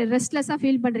தான் ஒரு ரெஸ்ட்லெஸ்ஸா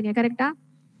ஃபீல் பண்றீங்க, கரெக்டா?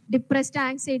 டிப்ரெஸ்டா,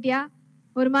 ஆங்ஸைட்டியா,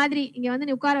 ஒரு மாதிரி இங்க வந்து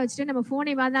நீ உட்கார வச்சுட்டு நம்ம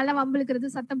போனை அதனால வம்பிழுக்கிறது,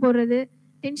 சத்தம் போடுறது,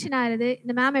 டென்ஷன் ஆகுறது,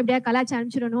 இந்த மேம் எப்படியா கலாச்சி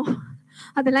அனுப்பிச்சிடணும்,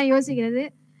 அதெல்லாம் யோசிக்கிறது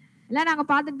எல்லாம் நாங்க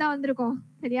பார்த்துட்டு தான் வந்திருக்கோம்,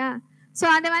 சரியா? ஸோ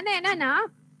அது வந்து என்னன்னா,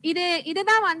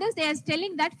 இதுதான் வந்து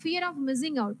telling that fear of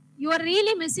missing out. You are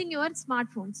really missing your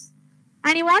smartphones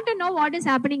and you want to know what is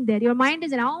happening there. Your mind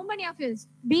is, how many of you,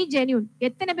 be genuine,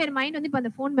 எத்தனை பேர் mind வந்து இப்போ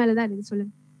அந்த phone மேல தான் இருக்கு?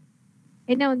 சொல்லுங்க,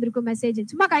 என்ன வந்திருக்கும் மெசேஜ்?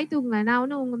 சும்மா கை தூக்குங்க, நான்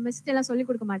ஒன்றும் உங்க மெசேஜ் எல்லாம் சொல்லி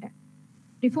கொடுக்க மாட்டேன்.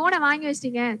 இப்படி போனை வாங்கி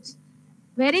வச்சிட்டீங்க,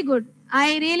 very good, I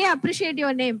really appreciate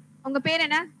your name. உங்க பேர்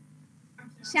என்ன?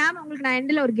 ஷாம். உங்களுக்கு நான்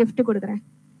எண்டில் ஒரு கிஃப்ட் கொடுக்குறேன்.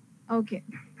 Okay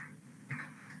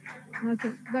okay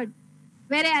good.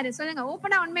 வேற யாரு சொல்லுங்க,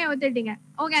 ஓப்பனா உண்மையை ஒத்துட்டீங்க.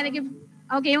 ஓகே, அந்த கிஃப்ட்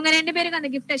ஓகே, இவங்க 2 பேருக்கு அந்த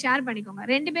கிஃப்டை ஷேர் பண்ணிக்கோங்க.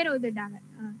 2 பேரும் ஒத்துட்டாங்க.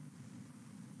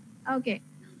 ஓகே,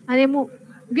 அதே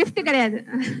கிஃப்ட் கிடையாது,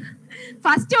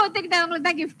 ஃபர்ஸ்ட் ஒத்துக்கிட்டவங்களுக்கு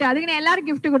தான் கிஃப்ட், அதுக்கு நான் எல்லாரும்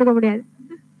கிஃப்ட் கொடுக்க முடியாது.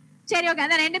 சரி ஓகே,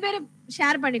 அந்த 2 பேரும்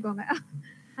ஷேர் பண்ணிக்கோங்க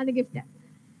அந்த கிஃப்ட.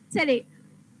 சரி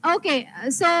ஓகே.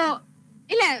 ஸோ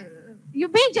இல்ல, யூ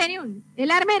பி ஜென்யூன்,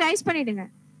 எல்லாருமே ரைஸ் பண்ணிடுங்க.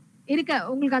 இருக்கு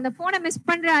உங்களுக்கு அந்த போனை மிஸ்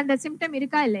பண்ற அந்த சிம்டம்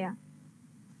இருக்கா இல்லையா?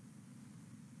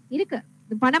 இருக்கு,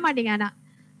 பண்ண மாட்டீங்க. ஆனா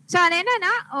ஸோ அது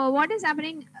என்னன்னா, what is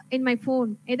happening in my phone,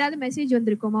 ஏதாவது மெசேஜ்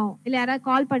வந்திருக்குமோ, இல்லை யாராவது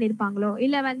கால் பண்ணியிருப்பாங்களோ,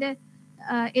 இல்லை வந்து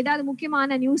ஏதாவது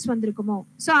முக்கியமான நியூஸ் வந்திருக்குமோ.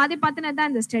 ஸோ அதை பார்த்தினது தான்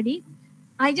இந்த study.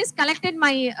 I just collected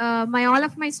my all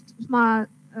of my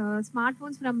smart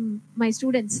phones from my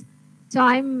students. So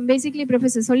I am basically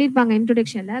professor, சொல்லியிருப்பாங்க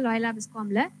இன்ட்ரோடக்ஷன்ல, லாயலா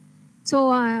விஸ்காம்ல. ஸோ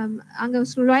அங்கே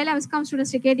லாயலா விஸ்காம்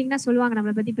ஸ்டூடெண்ட்ஸ் கேட்டிங்கன்னா சொல்லுவாங்க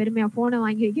நம்மளை பற்றி பெருமையாக, ஃபோனை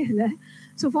வாங்கி வைக்கிறதுல.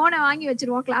 ஸோ ஃபோனை வாங்கி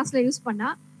வச்சிருவோம் கிளாஸில் யூஸ்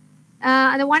பண்ணால்.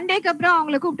 அந்த 1 டேக்கு அப்புறம்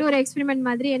அவங்களை கூப்பிட்டு ஒரு எக்ஸ்பெரிமெண்ட்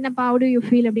மாதிரி, என்னப்பா ஹவ் டு யூ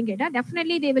ஃபீல் அப்படின்னு கேட்டால்,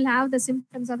 definitely they will have the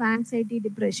symptoms of anxiety,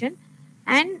 depression,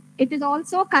 and it is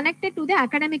also connected to the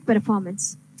academic performance.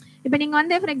 இப்போ நீங்கள்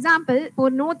வந்து ஃபார் எக்ஸாம்பிள்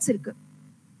ஒரு நோட்ஸ் இருக்கு,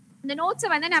 இந்த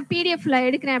நோட்ஸை வந்து நான் பிடிஎஃப்ல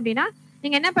எடுக்கிறேன் அப்படின்னா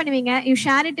நீங்கள் என்ன பண்ணுவீங்க? You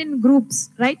share it in groups,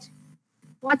 right?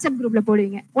 WhatsApp குரூப்ல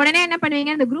போடுவீங்க. உடனே என்ன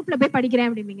பண்ணுவீங்க? இந்த குரூப்ல போய் படிக்கிறேன்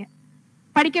அப்படிம்பீங்க.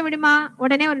 படிக்க விடுமா?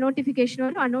 உடனே ஒரு நோட்டிஃபிகேஷன்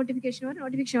வரும்,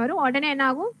 நோட்டிஃபிகேஷன் வரும், உடனே என்ன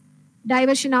ஆகும்?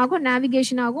 டைவர்ஷன் ஆகும்,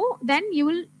 நேவிகேஷன் ஆகும். Then you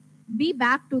will be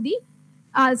back to the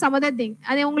some other thing.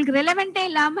 அது உங்களுக்கு ரெலவெண்டே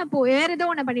இல்லாம இப்போ வேற ஏதோ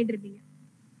ஒன்று பண்ணிட்டு இருப்பீங்க.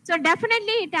 So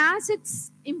definitely it has its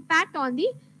impact on the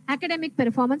academic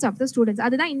performance of the students.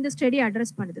 அதுதான் இந்த ஸ்டடி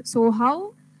அட்ரஸ் பண்ணுது. So how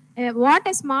what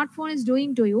a smartphone is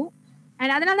doing to you. And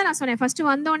அதனால தான் நான் சொன்னேன் ஃபர்ஸ்ட்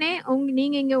வந்தோடனே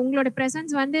நீங்க இங்க உங்களோட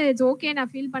பிரசன்ஸ் வந்து இட்ஸ் ஓகே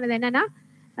நான் ஃபீல் பண்ணது என்னன்னா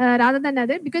rather than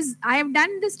other, because I have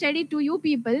done this study to you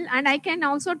people and I can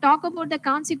also talk about the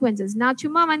consequences. நான்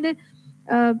சும்மா வந்து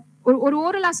ஒரு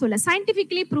ஓரலா சொல்ல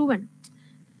scientifically proven.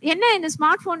 என்ன இந்த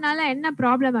ஸ்மார்ட் போன்னால என்ன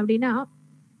ப்ராப்ளம் அப்படின்னா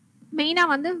மெயினா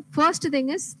வந்து ஃபர்ஸ்ட்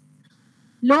திங் இஸ்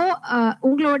லோ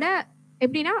உங்களோட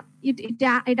எப்படின்னா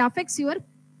it affects your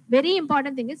very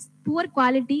important thing is poor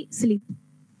quality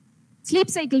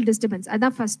sleep cycle disturbance.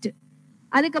 அதான் ஃபர்ஸ்ட்.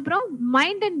 அதுக்கப்புறம்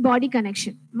mind and body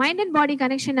connection. Mind and body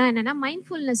கனெக்ஷனா என்னன்னா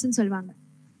மைண்ட்ஃபுல்னஸ் சொல்லுவாங்க.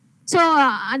 ஸோ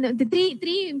அந்த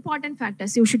three important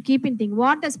factors you should keep in thing.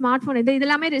 What a smart phone இது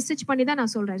எல்லாமே research பண்ணி தான்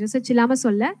நான் சொல்றேன், ரிசர்ச் இல்லாம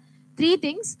சொல்ல. 3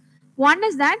 things. One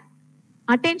is that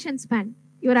attention span.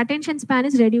 Your attention span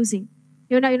is reducing.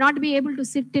 You're not be able to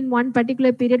sit in one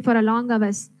particular period for a long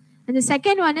hours. And the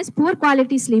second one is poor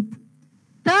quality sleep.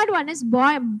 Third one is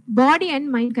body and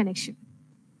mind connection.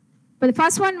 But the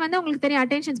first one வந்து உங்களுக்கு தெரியும்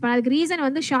attention span. அதுக்கு reason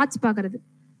வந்து shorts பார்க்கறது.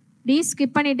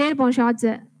 Skip பண்ணிட்டே இருப்போம்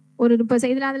ஷார்ட்ஸை. ஒரு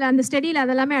இதுல அந்த ஸ்டடியில்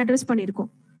அதெல்லாமே அட்ரஸ் பண்ணியிருக்கோம்.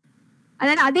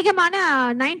 அதாவது அதிகமான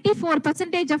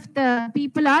 94% of the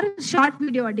people are short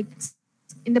video addicts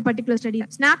in the particular study.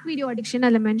 Snap video addiction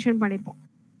அதில் மென்ஷன் பண்ணியிருப்போம்.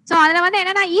 ஸோ அதில் வந்து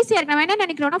என்னன்னா ஈஸியாக இருக்கு. நம்ம என்ன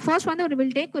நினைக்கிறோம்னா ஃபர்ஸ்ட் வந்து ஒரு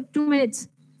வில் டேக் ஒரு 2 minutes,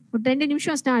 ஒரு 2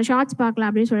 நிமிஷம் ஷார்ட்ஸ் பார்க்கலாம்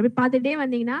அப்படின்னு சொல்லி பார்த்துட்டே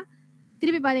வந்தீங்கன்னா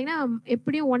திருப்பி பார்த்தீங்கன்னா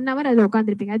எப்படியும் 1 hour அதில்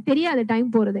உட்காந்துருப்பீங்க. அது தெரியாது டைம்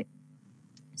போகிறது.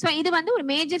 ஸோ இது வந்து ஒரு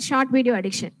major short video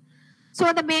addiction. So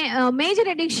the major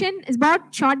addiction is about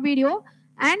short video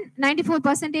and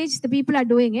 94% the people are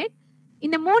doing it.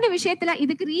 இந்த 3 விஷயத்துல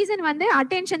இதுக்கு ரீசன் வந்து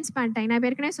அட்டென்ஷன் ஸ்பேன் டைம். நான்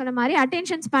ஏற்கனவே சொன்ன மாதிரி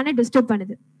அட்டென்ஷன் ஸ்பேனை டிஸ்டர்ப்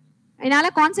பண்ணுது. என்னால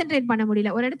கான்சென்ட்ரேட் பண்ண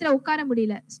முடியல, ஒரு இடத்துல உட்கார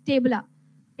முடியல ஸ்டேபிளா.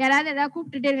 யாராவது ஏதாவது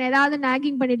கூப்பிட்டுட்டே இருக்க, ஏதாவது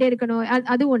நாகிங் பண்ணிட்டே இருக்கணும்,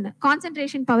 அது ஒண்ணு.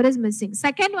 Concentration power is missing.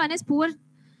 Second one is poor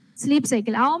sleep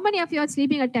cycle. How many of you are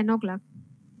sleeping at 10 o'clock?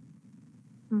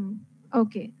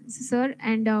 Okay, sir,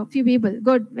 and few people.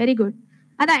 Good, very good.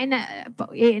 அதான் என்ன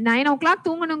 9 o'clock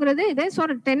தூங்கணுங்கிறது இது. ஸோ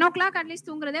 10 o'clock அட்லீஸ்ட்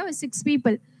தூங்குறதே ஒரு 6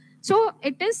 people. So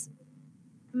it is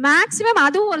maximum.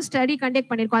 அதுவும் ஒரு study conduct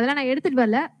பண்ணியிருக்கோம், அதெல்லாம் நான் எடுத்துட்டு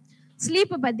வரல.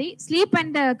 ஸ்லீப் பத்தி, sleep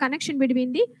and connection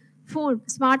between the phone,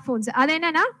 smart phones. அது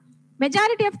என்னன்னா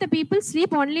majority of the people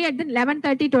sleep only at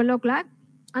 11:30, 12 o'clock.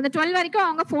 அந்த 12 வரைக்கும்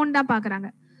அவங்க ஃபோன் தான் பாக்குறாங்க.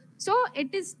 So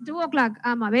it is 2 o'clock.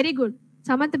 ஆமா, வெரி குட்,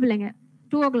 சமத்து பிள்ளைங்க.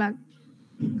 2 o'clock.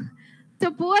 So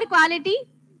poor quality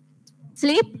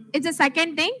sleep, it's a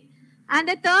second thing. And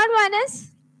the third one is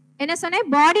என்ன சொன்னேன்,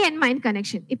 பாடி அண்ட் மைண்ட்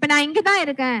கனெக்ஷன். இப்ப நான் இங்க தான்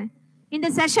இருக்கேன், இந்த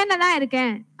செஷன்ல தான்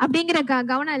இருக்கேன் அப்படிங்கிற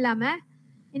கவனம் இல்லாம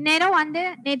இந்நேரம் வந்து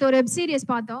நேற்று ஒரு வெப் சீரிஸ்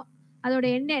பார்த்தோம், அதோட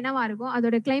எண்ட் என்னவா இருக்கும்,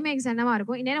 அதோட கிளைமேக்ஸ் என்னவா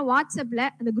இருக்கும், இந்நேரம் வாட்ஸ்அப்ல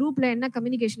அந்த குரூப்ல என்ன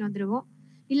கம்யூனிகேஷன் வந்துருக்கும்,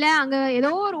 இல்ல அங்க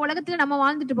ஏதோ ஒரு உலகத்துல நம்ம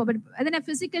வாழ்ந்துட்டு இருப்போம். பட் அது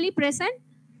physically present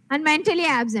and mentally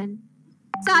absent.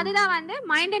 So அதுதான் வந்து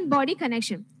mind and body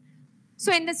connection.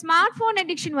 So இந்த ஸ்மார்ட் போன்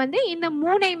அடிக்ஷன் வந்து இந்த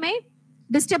மூணையுமே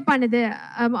டிஸ்டர்ப் பண்ணுது.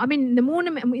 ஐ மீன்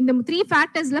இந்த 3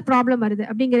 ஃபேக்டர்ஸ்ல ப்ராப்ளம் வருது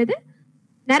அப்படிங்கிறது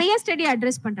நிறைய ஸ்டடி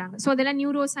அட்ரஸ் பண்றாங்க. ஸோ அதெல்லாம்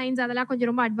நியூரோ சயின்ஸ், அதெல்லாம் கொஞ்சம்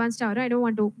ரொம்ப அட்வான்ஸ்டா வரும். I don't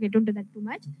want to get into that too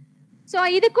much. So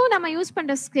இதுக்கும் நம்ம யூஸ்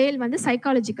பண்ற ஸ்கேல் வந்து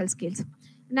சைக்காலஜிக்கல் ஸ்கேல்ஸ்.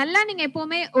 நல்லா நீங்க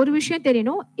எப்பவுமே ஒரு விஷயம்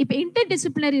தெரியணும், இப்போ inter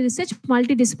disciplinary research,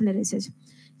 multi disciplinary research.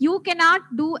 You cannot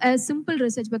do a simple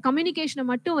research. இப்போ கம்யூனிகேஷனை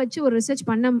மட்டும் வச்சு ஒரு ரிசர்ச்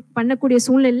பண்ணக்கூடிய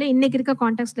சூழ்நிலை இன்னைக்கு இருக்க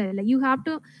கான்டெக்ட்ல இல்லை. You have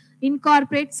to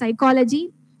incorporate psychology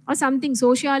or something,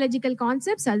 sociological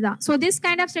concepts. So this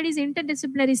kind of studies,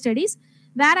 interdisciplinary studies,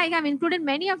 where I have included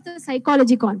many of the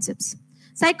psychology concepts.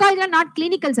 Psychology are not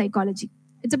clinical psychology.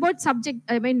 It's about subject,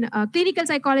 I mean clinical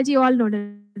psychology, you all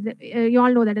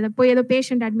know that போய் ஏதோ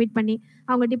patient admit பண்ணி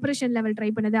அவங்க depression level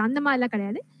try பண்ணது அந்த மாதிரிலாம்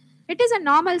கிடையாது. It is a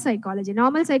normal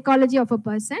psychology of a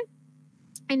person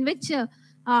in which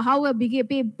how a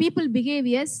people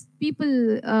behaviors, people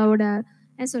ஓட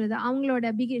சொல்லுது அவங்களோட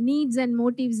needs and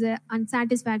motives and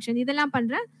satisfaction, இதெல்லாம்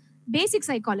பண்ற பேசிக்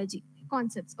psychology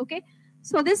concepts. Okay,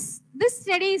 so this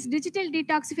study is digital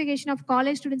detoxification of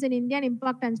college students in India,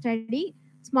 impact and study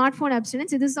smart phone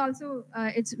அப்ஸ்டினன்ஸ். இது is also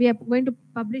we are going to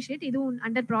publish it. இதுவும்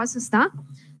under process தான்.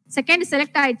 Second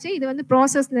select ஆயிடுச்சு, இது வந்து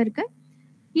ப்ராசஸ்ல இருக்கு.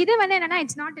 இது வந்து என்னன்னா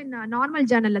இட்ஸ் நாட் இன் நார்மல்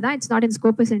ஜேர்னல்ல தான், it's not in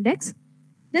Scopus index.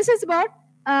 This is about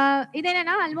இது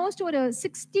என்னன்னா ஆல்மோஸ்ட் ஒரு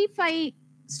 65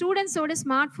 ஸ்டூடெண்ட்ஸோட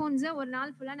ஸ்மார்ட் போன்ஸை ஒரு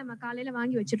நாள் ஃபுல்லாக நம்ம காலையில்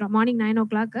வாங்கி வச்சிடறோம். மார்னிங் 9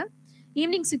 o'clock,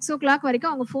 ஈவினிங் 6 o'clock வரைக்கும்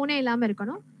அவங்க ஃபோனே இல்லாமல்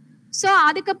இருக்கணும். ஸோ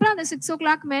அதுக்கப்புறம் அந்த 6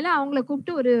 o'clock மேலே அவங்கள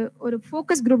கூப்பிட்டு ஒரு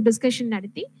ஃபோக்கஸ் குரூப் டிஸ்கஷன்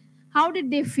நடத்தி how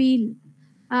did they feel.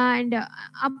 And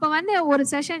அப்போ வந்து ஒரு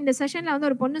இந்த செஷனில் வந்து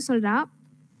ஒரு பொண்ணு சொல்கிறா,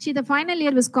 she the final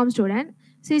year viscom student,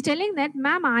 So he's telling that,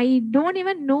 ma'am, I don't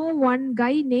even know one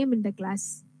guy name in the class.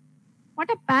 What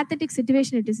a pathetic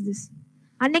situation it is this.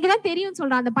 அன்னைக்கு தான் தெரியும்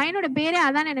சொல்றான். அந்த பையனோட பேரே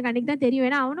அதான் எனக்கு அன்னைக்கு தான் தெரியும்.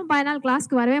 ஏன்னா அவனும் 10 நாள்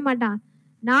கிளாஸ்க்கு வரவே மாட்டான்.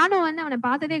 நானும் வந்து அவனை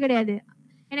பார்த்ததே கிடையாது.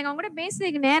 எனக்கு அவங்க கூட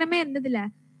பேசுறதுக்கு நேரமே இருந்தது இல்ல.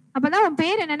 அப்பதான் அவன்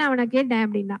பேர் என்னன்னு அவனை கேட்டேன்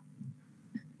அப்படின்னா.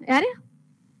 யாரு?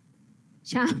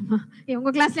 ஷாமா.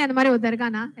 உங்க கிளாஸ்ல அந்த மாதிரி ஒருத்தர்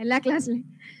இருக்கானா? எல்லா கிளாஸ்லயும்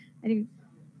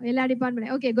எல்லா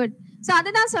டிபார்ட்மெண்ட். Okay, good. ஸோ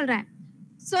அதுதான் சொல்றேன்.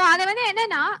 ஸோ அதை வந்து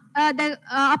என்னன்னா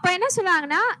அப்ப என்ன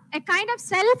சொல்றாங்கன்னா a kind of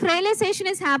self realization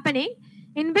is happening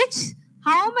in which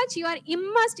how much you are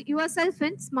immersed yourself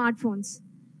in smartphones.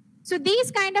 So these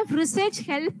kind of research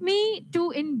help me to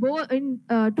in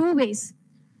two ways.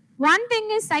 One thing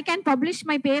is I can publish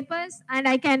my papers and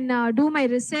I can do my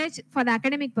research for the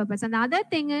academic purpose. And the other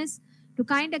thing is to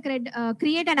kind of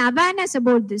create an awareness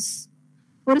about this.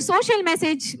 ஒரு social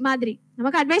message மாதிரி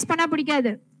நமக்கு advice பண்ணா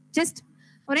பிடிக்காது. Just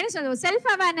ஒரு என்ன சொல்றது, self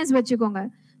awareness வச்சுக்கோங்க.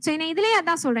 So இதுலயே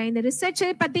அதான் சொல்றேன், இந்த ரிசர்ச்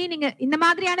பத்தி நீங்க இந்த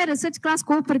மாதிரியான ரிசர்ச் கிளாஸ்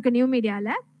ஸ்கோப் இருக்கு நியூ மீடியால.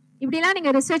 இப்படிலாம்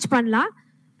நீங்க ரிசர்ச் பண்ணலாம்.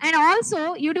 And also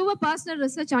you do a personal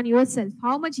research on yourself,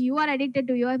 how much you are addicted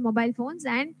to your mobile phones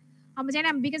and how much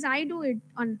because I do it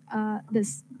on this.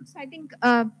 So I think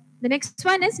the next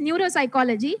one is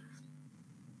neuropsychology.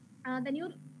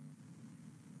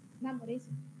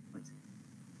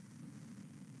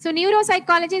 So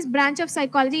neuropsychology is branch of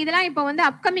psychology. இதெல்லாம் இப்போ வந்து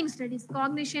upcoming studies,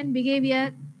 cognition, behavior.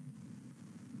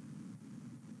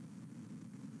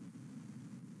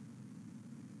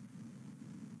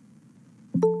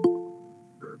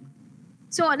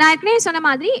 So நான் ஏற்கனவே சொன்ன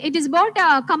மாதிரி it is about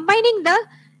combining the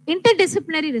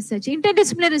interdisciplinary research.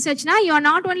 Interdisciplinary research na you are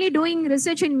not only doing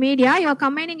research in media, you are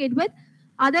combining it with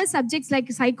other subjects like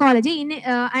psychology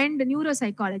and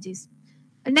neuropsychologies.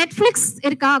 Netflix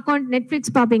இருக்கா account?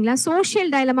 Netflix பாப்பீங்களா? Social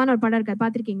டைலமான்னு ஒரு படம் இருக்கு,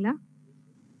 பாத்திருக்கீங்களா?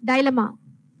 Dilemma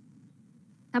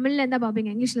தமிழ்ல இருந்தா பாப்பீங்க,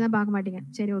 இங்கிலீஷ்ல தான் பார்க்க மாட்டீங்க.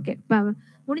 சரி, ஓகே,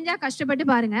 முடிஞ்சா கஷ்டப்பட்டு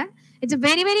பாருங்க. It's a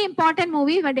very very important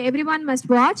movie but everyone must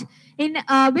watch, in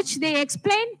which they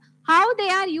explain how they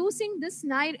are using this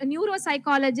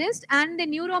neuropsychologist and the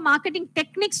neuro marketing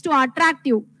techniques to attract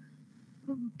you,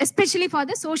 especially for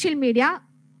the social media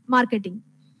marketing.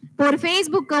 இப்போ ஒரு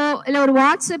ஃபேஸ்புக்கோ இல்ல ஒரு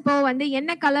வாட்ஸ்அப்போ வந்து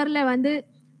என்ன கலர்ல வந்து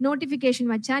notification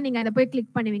வச்சா நீங்க அதை போய்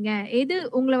கிளிக் பண்ணுவீங்க, எது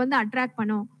உங்களை வந்து அட்ராக்ட்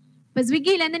பண்ணும். இப்போ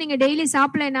ஸ்விக்கில இருந்து நீங்க டெய்லி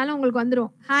சாப்பிடலனாலும் உங்களுக்கு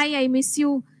வந்துடும், hi I miss you,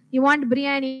 you want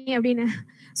biryani அப்படின்னு.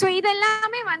 ஸோ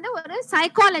இதெல்லாமே வந்து ஒரு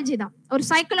சைக்காலஜி தான், ஒரு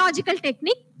psychological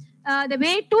technique, the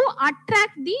way to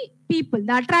attract the people,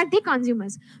 the attract the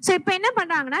consumers. So இப்போ என்ன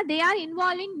பண்றாங்கன்னா they are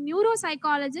involving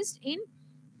neuropsychologists in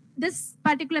this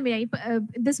particular media,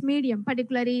 this medium,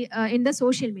 particularly in the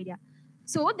social media.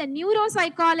 So the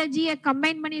neuropsychology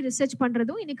combine பண்ணி research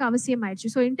பண்றதும் இன்னைக்கு அவசியம் ஆயிடுச்சு.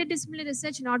 So interdisciplinary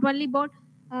research not only about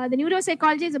the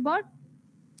neuropsychology is about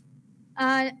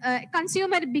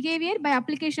consumer behavior by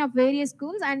application of various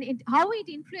tools and how it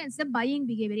influences the buying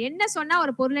behavior. என்ன சொன்னா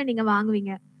ஒரு பொருளை நீங்க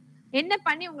வாங்குவீங்க, என்ன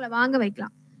பண்ணி உங்களை வாங்க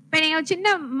வைக்கலாம். இப்போ நீங்க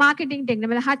சின்ன மார்க்கெட்டிங்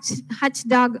டெக்னிக் ஹச்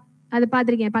டாக் அது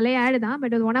பார்த்துருக்கீங்க, பழைய ஆடு தான்,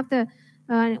 பட் ஒன் ஆஃப் த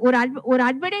ஒரு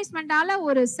அட்வர்டைஸ்மெண்டால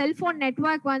ஒரு செல்போன்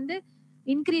நெட்வொர்க் வந்து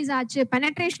இன்க்ரீஸ் ஆச்சு,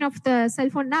 பெனட்ரேஷன் ஆஃப் த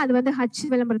செல்போன்னா அது வந்து ஹச்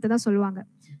விளம்பரத்தை தான் சொல்லுவாங்க.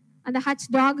 அந்த ஹச்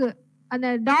டாக், அந்த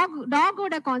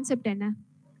டாகோட கான்செப்ட் என்ன?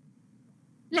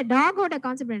 இல்ல டாகோட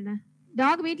கான்செப்ட் என்ன?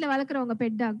 டாக் வீட்டுல வளர்க்குறவங்க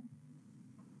பெட் டாக்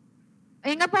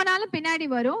எங்க போனாலும் பின்னாடி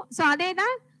வரும். ஸோ அதே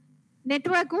தான்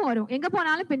நெட்வொர்க்கும் வரும், எங்க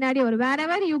போனாலும் பின்னாடி வரும்.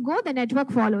 Where you go the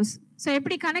network follows. So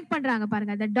எப்படி கனெக்ட் பண்றாங்க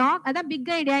பாருங்க. அந்த டாக், அதான்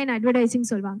பிக் ஐடியா இன் அட்வர்டைசிங்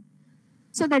சொல்லுவாங்க.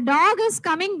 So the dog is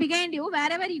coming behind you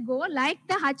wherever you go, like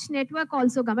the Hutch network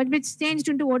also come, which changed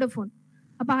into Vodafone.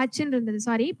 அப்ப Hutch இருந்தது,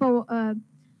 sorry, இப்போ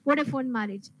Vodafone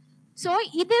marriage. So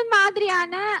இது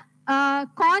மாதிரியான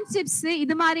கான்செப்ட்ஸ்,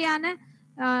 இது மாதிரியான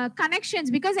connections,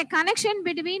 because a connection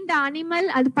between the animal,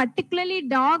 அது particularly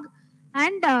dog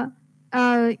and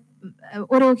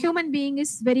ஒரு human being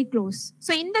is very close.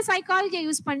 So இந்த psychology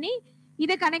யூஸ் பண்ணி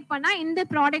இதை கனெக்ட் பண்ணா இந்த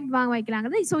ப்ராடக்ட் வாங்க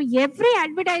வைக்கிறாங்க. So every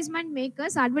advertisement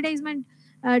makers, advertisement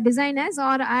designers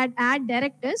or ad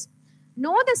directors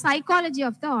know the psychology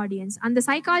of the audience. அந்த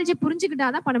சைக்காலஜி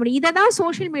புரிஞ்சுக்கிட்டாதான் பண்ண முடியும். இதை தான்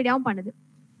சோஷியல் மீடியாவும் பண்ணுது.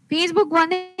 ஃபேஸ்புக்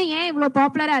வந்து ஏன் இவ்வளவு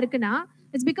பாப்புலரா இருக்குன்னா,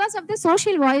 it's because of the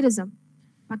social வாயரிசம்.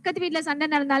 பக்கத்து வீட்டுல சண்டை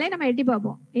நடந்தாலே நம்ம எட்டி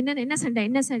பார்ப்போம், என்ன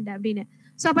சண்டை அப்படின்னு.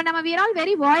 ஸோ அப்ப நம்ம we are all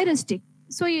very voyeuristic.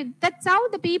 So that's how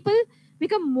the people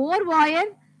become more voyeur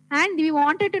and we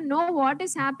wanted to know what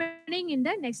is happening in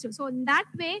the next. So in that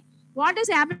way, what is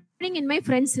happening in my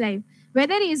friend's life,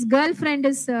 whether his girlfriend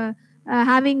is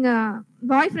having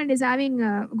boyfriend is having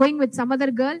going with some other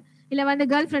girl, இல்ல வந்து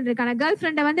girl friend இருக்கான, girl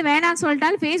ஃப்ரெண்டை வந்து வேணாம்னு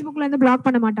சொல்லிட்டாலும் ஃபேஸ்புக்ல இருந்து black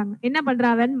பண்ண மாட்டாங்க. என்ன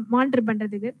பண்றாவன் மானிட்டர்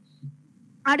பண்றதுக்கு,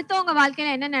 அடுத்தவங்க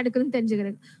வாழ்க்கையில என்ன நடக்குதுன்னு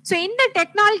தெரிஞ்சுக்கிறது. ஸோ இந்த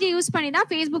டெக்னாலஜி யூஸ் பண்ணி தான்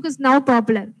ஃபேஸ்புக் இஸ் நவ்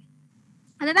பாப்புலர்.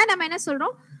 அதுதான் நம்ம என்ன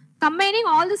சொல்றோம், combining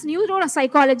all this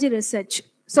neuropsychology research.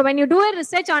 So when you do a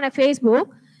research on a Facebook,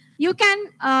 you can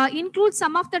include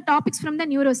some of the topics from the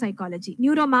neuropsychology,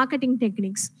 neuromarketing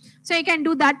techniques. So you can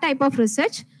do that type of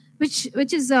research,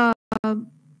 which is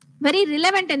very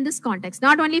relevant in this context.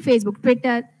 Not only Facebook,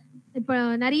 Twitter,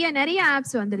 நிறைய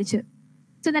apps வந்துருச்சு.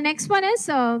 So the next one is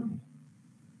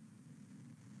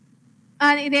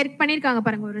இது பண்ணிருக்காங்க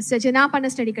பாருங்க ஒரு research, நான் பண்ண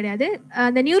study கிடையாது.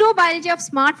 The neurobiology of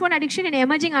smartphone addiction in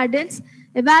emerging adults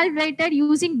evaluated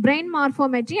using brain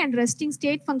morphometry and resting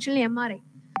state functional MRI.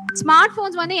 Smart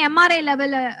phones வந்து எம்ஆர்ஐ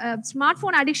லெவல்ல ஸ்மார்ட்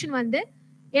போன் அடிக்ஷன் வந்து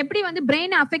எப்படி வந்து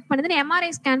பிரெயின் அஃபெக்ட் பண்ணுதுன்னு எம்ஆர்ஐ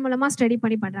ஸ்கேன் மூலமா ஸ்டடி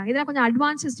பண்ணி பண்றாங்க. இதெல்லாம் கொஞ்சம்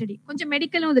அட்வான்ஸ் ஸ்டடி, கொஞ்சம்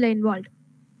மெடிக்கலும் இதுல இன்வால்வ்.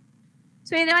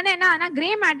 ஸோ இது வந்து என்ன கிரே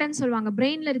மேட்டர்னு சொல்லுவாங்க.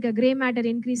 பிரெயின்ல இருக்க கிரே மேட்டர்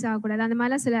இன்க்ரீஸ் ஆகக்கூடாது, அந்த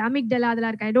மாதிரிலாம் சில அமிக்டலா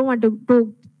அதெல்லாம் இருக்கு. I don't want to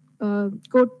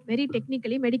quote very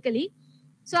technically medically.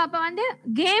 So அப்போ வந்து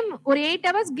கேம் ஒரு 8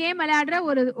 hours கேம் விளையாடுற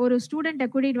ஒரு ஸ்டூடெண்ட்டை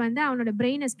கூட்டிட்டு வந்து அவனோட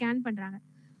பிரெயினை ஸ்கேன் பண்றாங்க.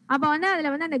 அப்போ வந்து அதுல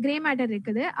வந்து அந்த கிரே மேட்டர்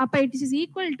இருக்குது. அப்போ it is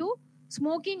equal to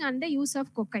smoking and the use of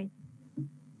cocaine.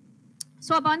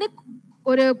 So அப்போ வந்து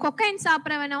ஒரு கொக்கைன்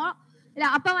சாப்பிட்றவனோ இல்லை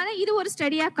அப்போ வந்து இது ஒரு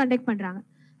ஸ்டடியா கண்டக்ட் பண்றாங்க.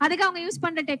 அதுக்கு அவங்க யூஸ்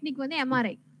பண்ற டெக்னிக் வந்து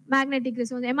MRI, magnetic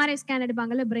research, MRI scan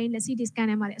எடுப்பாங்கல்ல பிரெயின்ல, CT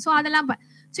scan, MRI. So அதெல்லாம்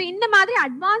ஸோ இந்த மாதிரி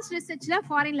அட்வான்ஸ் ரிசர்ச்ல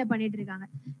ஃபாரின்ல பண்ணிட்டு இருக்காங்க.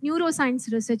 நியூரோ சயின்ஸ்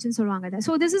ரிசர்ச்னு சொல்லுவாங்க.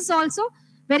 So this is also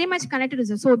very much connected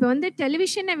research. So இப்போ வந்து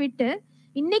டெலிவிஷனை விட்டு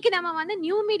இன்னைக்கு நம்ம வந்து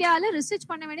நியூ மீடியால ரிசர்ச்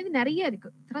பண்ண வேண்டியது நிறைய இருக்கு.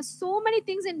 There are so many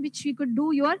things in which you could do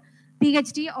your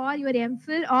PhD or your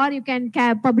MPhil, or you can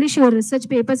publish your research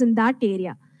papers in that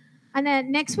area. And the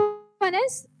next one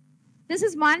is, this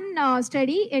is one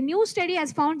study. A new study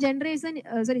has found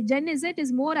Gen Z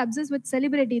is more obsessed with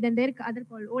celebrity than their other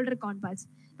older counterparts.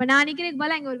 இப்போ நான் நினைக்கிறதுக்கு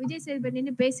போல இங்க ஒரு விஜய் சேதுபதி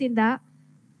நின்று பேசியிருந்தா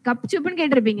cup சுப்புன்னு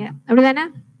கேட்டிருப்பீங்க, அப்படிதானே?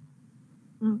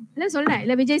 இல்ல சொல்றேன்,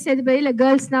 இல்ல விஜய் சேதுபதி இல்ல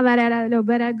கேர்ள்ஸ்னா வேற யாராவது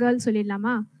வேற கேர்ள்ஸ்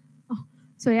சொல்லிடலாமா?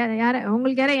 ஸோ யார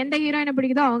உங்களுக்கு யார எந்த ஹீரோயினை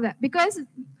பிடிக்குதோ அவங்க. பிகாஸ்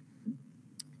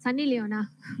சன்னி லியோனா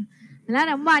அதெல்லாம்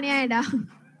ரொம்ப அநியாயடா.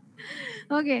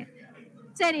 ஓகே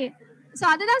சரி. ஸோ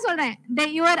அதுதான் சொல்றேன்,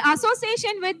 your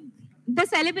association with the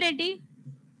celebrity.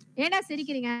 ஏடா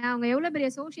சிரிக்கிறீங்க? அவங்க எவ்வளவு பெரிய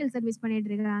சோசியல் சர்வீஸ்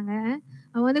பண்ணிட்டு இருக்காங்க.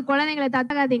 அவங்க வந்து குழந்தைங்களை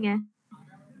தத்தகாதீங்க.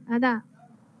 அதான்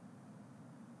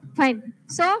fine.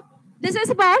 So this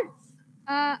is about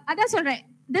அதான் சொல்றேன்,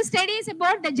 this study is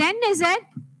about the Gen Z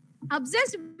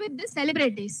obsessed with the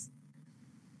celebrities.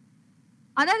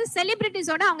 அதாவது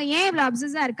செலிபிரிட்டிஸோட அவங்க ஏன் இவ்வளவு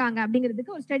அப்சஸா இருக்காங்க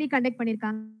அப்படிங்கிறதுக்கு ஒரு ஸ்டடி கண்டக்ட்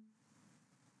பண்ணிருக்காங்க.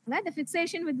 The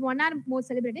fixation with one or more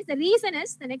celebrities. The reason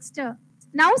is the next.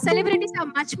 Now celebrities have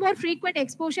much more frequent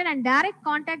exposure and direct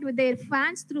contact with their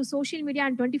fans through social media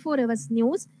and 24 hours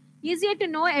news. Easier to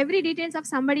know every details of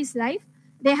somebody's life.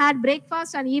 They had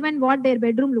breakfast and even what their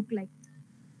bedroom looked like.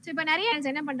 So இப்போ நிறைய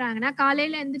என்ன பண்றாங்கன்னா,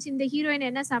 காலையில எழுந்திரிச்சு இந்த heroine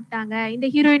என்ன சாப்பிட்டாங்க, இந்த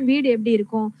ஹீரோயின் வீடு எப்படி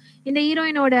இருக்கும், இந்த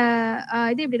ஹீரோயினோட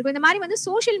இது எப்படி இருக்கும், இந்த மாதிரி வந்து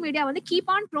சோஷியல் மீடியா வந்து keep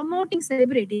on promoting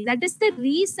celebrity. That is the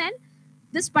reason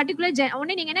this particular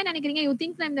உடனே நீங்க என்ன நினைக்கிறீங்க, யூ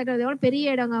திங்க் எவ்வளோ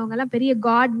பெரிய இடங்க, அவங்க எல்லாம் பெரிய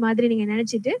காட் மாதிரி நீங்க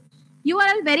நினைச்சிட்டு you are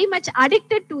all very much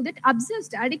addicted to that.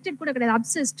 Obsessed, addicted கூட கிடையாது,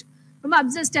 அப்சஸ்ட். ரொம்ப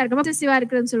அப்சஸ்டா இருக்கு, ரொம்ப அப்சசிவா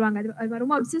இருக்குன்னு சொல்லுவாங்க. அது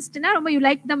ரொம்ப அப்சஸ்ட்னா ரொம்ப you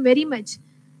like them very much.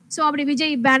 So அப்படி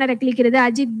விஜய் பேனரை கிளிக்கிறது,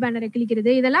 அஜித் பேனரை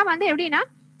கிளிக்கிறது, இதெல்லாம் வந்து எப்படின்னா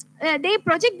they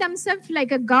project themselves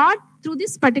like a god through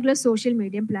this particular social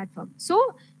media platform. So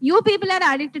you people are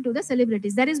addicted to the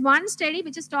celebrities. There is one study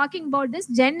which is talking about this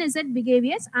Gen Z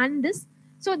behaviors and this.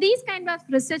 So these kind of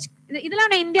research idella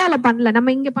na India la pannala,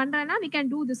 நம்ம இங்க பண்றனா we can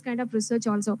do this kind of research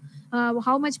also.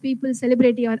 How much people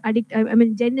celebrity are addicted, I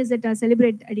mean Gen Z are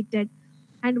celebrate addicted,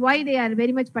 and why they are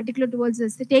very much particular towards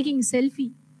this, taking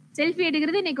selfie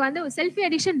எடுக்கிறது. இன்னைக்கு வந்து selfie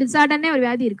addiction டிசார்டர்னே ஒரு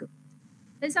வியாதி இருக்கு.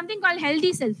 There's something called healthy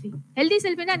selfie. Healthy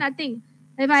selfie is nothing.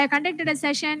 If I conducted a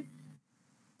session,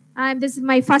 this is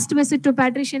my first visit to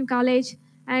Patrician College,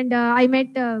 and I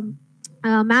met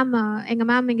ma'am, enga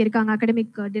ma'am inga irukanga, academic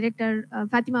director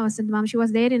Fatima Vasant ma'am. She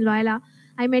was there in Loyola.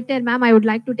 I met her, ma'am, I would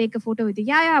like to take a photo with you.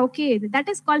 Yeah, okay. That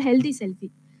is called healthy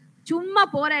selfie. சும்மா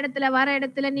போற இடத்துல, வர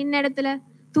இடத்துல, நின்ன இடத்துல,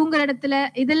 தூங்குற இடத்துல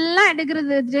இதெல்லாம்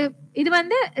எடுக்கிறது. இது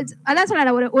வந்து அதான்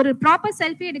சொல்றேன், ஒரு ப்ராப்பர்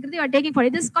செல்ஃபி எடுக்கிறது you are taking for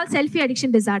it. This is called selfie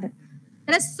addiction disorder.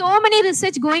 There are so many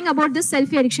research going about this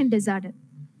selfie addiction disorder.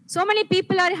 So many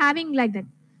people are having like that.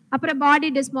 அப்புறம் பாடி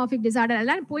டிஸ்மார்பிக் disorder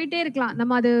எல்லாம் போயிட்டே இருக்கலாம்,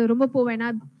 நம்ம அது ரொம்ப போவேனா.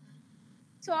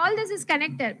 So all this is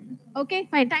connected. Okay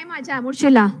fine, time ஆச்சா?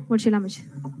 முடிச்சிடலாம்.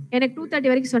 எனக்கு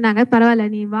 2:30 வரைக்கும் சொன்னாங்க, பரவாயில்ல,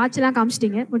 நீ வாட்ச் எல்லாம்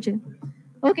காமிச்சிட்டீங்க, முடிச்சு.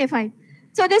 Okay fine.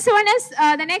 So this one is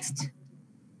the next.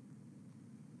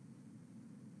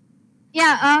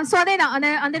 So அதே தான்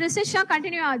அந்த ரிசர்ச் தான்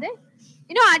கண்டினியூ ஆகுது.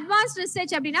 இன்னும் அட்வான்ஸ்ட்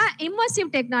ரிசர்ச் அப்படின்னா இம்மர்சிவ்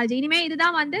டெக்னாலஜி. இனிமே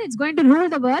இதுதான் வந்து it's going to rule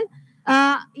the world.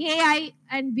 AI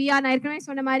and VR. நான் ஏற்கனவே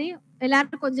சொன்ன மாதிரி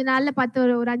எல்லாரும் கொஞ்ச நாள்ல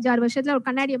ஒரு 5-6 வருஷத்துல ஒரு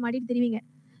கண்ணாடியை மாட்டிட்டு தெரிவிங்க.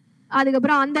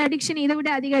 அதுக்கப்புறம் அந்த அடிக்ஷன் இதை விட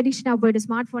அதிக அடிக்ஷனாக போயிடும்,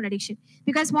 smart phone addiction.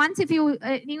 Because once if you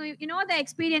the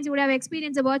experience would have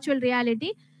experience virtual reality.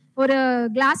 ஒரு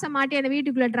கிளாஸை மாட்டி அந்த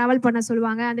வீட்டுக்குள்ள டிராவல் பண்ண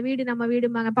சொல்லுவாங்க, அந்த வீடு நம்ம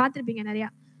வீடுமாங்க, பார்த்துருப்பீங்க நிறையா.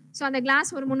 ஸோ அந்த கிளாஸ்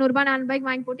ஒரு 300 ரூபாய் 4 ரூபாய்க்கு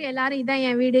வாங்கி போட்டு எல்லாரும் இதான்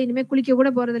என் வீடு, இனிமேல் குளிக்க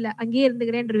கூட போறதில்ல, அங்கேயே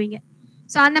இருந்துக்கிறேன்ருவீங்க.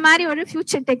 ஸோ அந்த மாதிரி ஒரு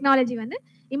ஃபியூச்சர் டெக்னாலஜி வந்து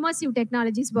immersive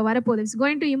technologies இப்போ வரப்போகுது. It's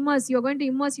going to immerse, you're going to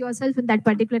immerse yourself in that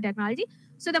particular technology.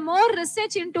 So the more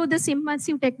research into this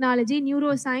immersive technology,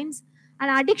 neuroscience and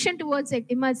addiction towards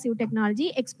immersive technology,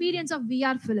 experience of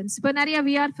VR films. இப்போ நிறைய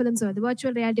VR films வருது,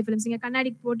 virtual reality films. நீங்க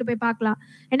கண்ணாடி போட்டு போய் பார்க்கலாம்.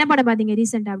 என்ன படம் பார்த்தீங்க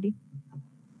ரீசெண்டா? அப்படி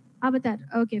அவதார்.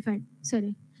 ஓகே ஃபைன்,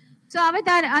 சரி. ஸோ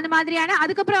அவதார் அந்த மாதிரியான,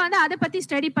 அதுக்கப்புறம் வந்து அதை பத்தி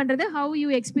ஸ்டடி பண்றது, how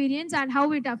you experience and how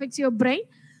it affects your brain.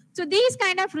 So these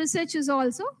kind of research is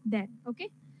also there. Okay.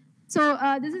 So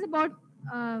this is about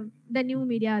the new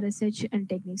media research and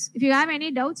techniques. If you have any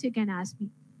doubts, you can ask me.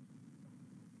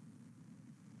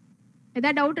 If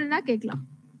doubt irundha kekkalam.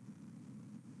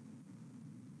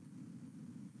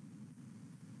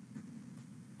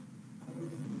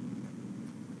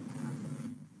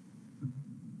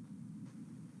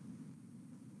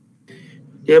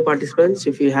 Dear participants,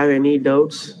 if you have any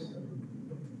doubts,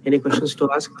 any questions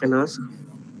to ask, can ask.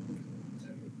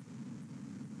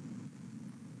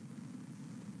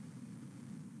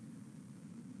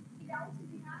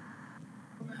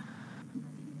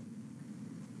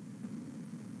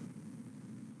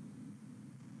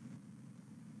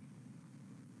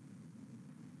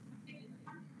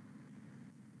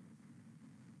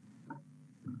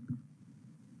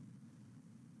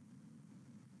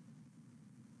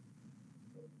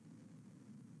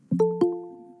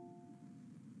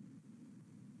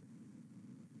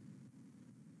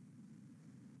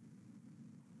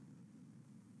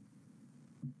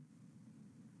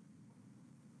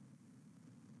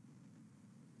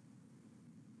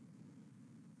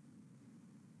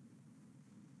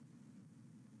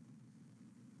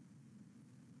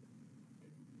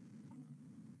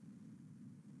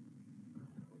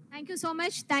 Thank you so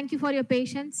much. Thank you for your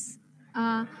patience.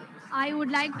 I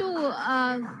would like to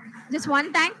just one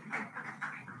thank.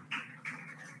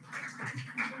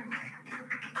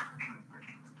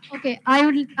 Okay, I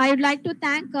would like to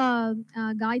thank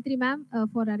Gayatri ma'am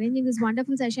for arranging this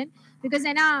wonderful session, because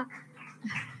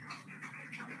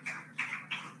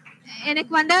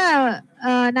எனக்கு வந்து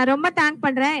நான் ரொம்ப thank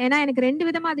பண்றேன். ஏன்னா எனக்கு 2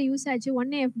 விதமா அது use ஆச்சு.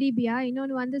 ஒன்னு FDBயா,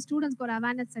 இன்னொன்று வந்து ஸ்டூடெண்ட்ஸ்க்கு ஒரு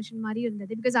அவேர்னஸ் செஷன் மாதிரி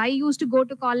இருந்தது. Because I use to go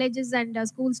to colleges and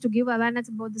schools to give awareness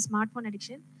about the smart phone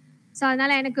addiction. So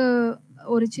அதனால எனக்கு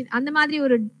ஒரு அந்த மாதிரி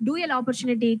ஒரு டூயல்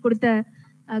ஆப்பர்ச்சுனிட்டி கொடுத்த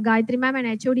Gayatri ma'am and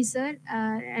HOD sir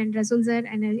and Rasool sir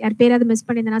and யார் பேராவது miss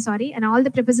பண்ணியிருந்தேன்னா sorry, and all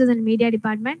the professors and media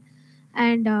department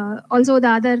and also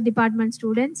the other department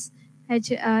students.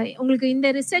 உங்களுக்கு இந்த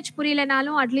ரிசர்ச்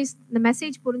புரியலனாலும் அட்லீஸ்ட் இந்த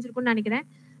மெசேஜ் புரிஞ்சிருக்கும்னு நினைக்கிறேன்.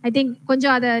 ஐ திங்க்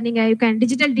கொஞ்சம் அதை நீங்கள் யூ கேன்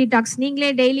டிஜிட்டல் டீடாக்ஸ் நீங்களே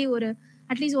டெய்லி ஒரு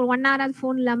அட்லீஸ்ட் ஒரு 1 hour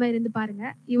ஃபோன் இல்லாமல் இருந்து பாருங்க.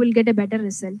 You will get a better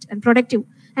result and productive.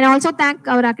 And also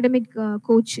thank our academic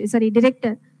coach, sorry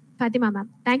director Fathima ma'am.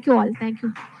 Thank you all. Thank you.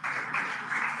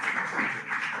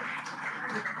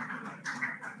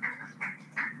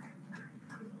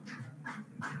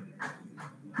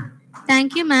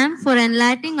 Thank you, ma'am, for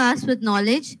enlightening us with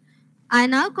knowledge. I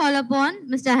now call upon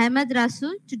Mr. Ahmed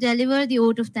Rasul to deliver the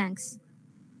vote of thanks.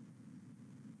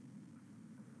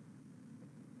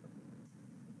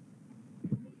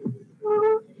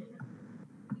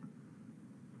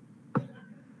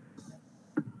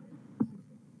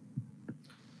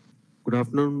 Good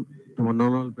afternoon to one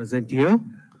and all present here.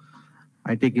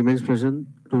 I take immense pleasure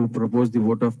to propose the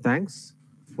vote of thanks.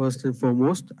 First and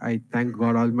foremost, I thank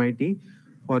God Almighty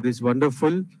for this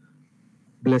wonderful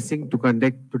blessing to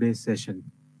conduct today's session.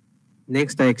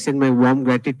 Next, I extend my warm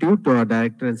gratitude to our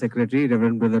Director and Secretary,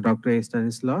 Reverend Brother Dr. A.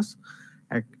 Stanislaus,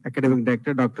 Academic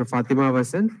Director Dr. Fatima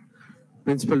Vasan,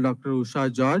 Principal Dr. Usha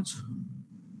George,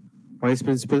 Vice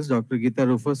Principals Dr. Geeta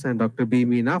Rufus and Dr. B.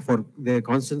 Meena for their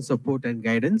constant support and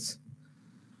guidance.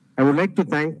 I would like to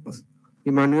thank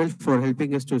Emmanuel for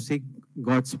helping us to seek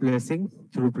God's blessing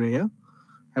through prayer.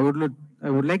 I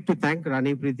would like to thank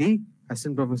Rani Preeti,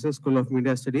 Assistant Professor, School of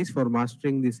Media Studies, for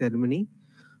mastering the ceremony.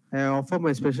 I offer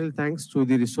my special thanks to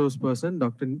the resource person,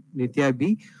 Dr. Nidhya B,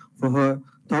 for her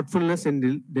thoughtfulness in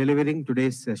delivering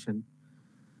today's session.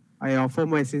 I offer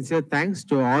my sincere thanks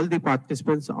to all the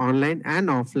participants online and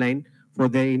offline for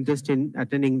their interest in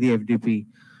attending the FDP.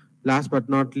 Last but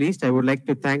not least, I would like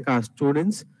to thank our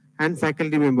students and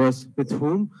faculty members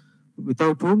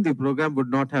without whom the program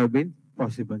would not have been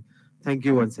possible. Thank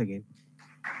you once again.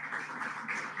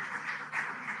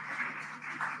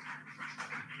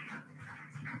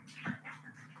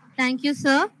 Thank you,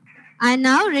 sir. I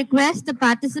now request the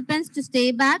participants to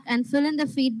stay back and fill in the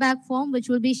feedback form, which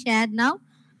will be shared now.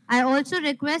 I also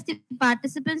request the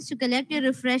participants to collect your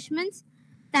refreshments.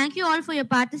 Thank you all for your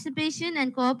participation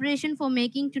and cooperation for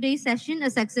making today's session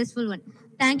a successful one.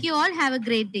 Thank you all. Have a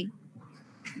great day.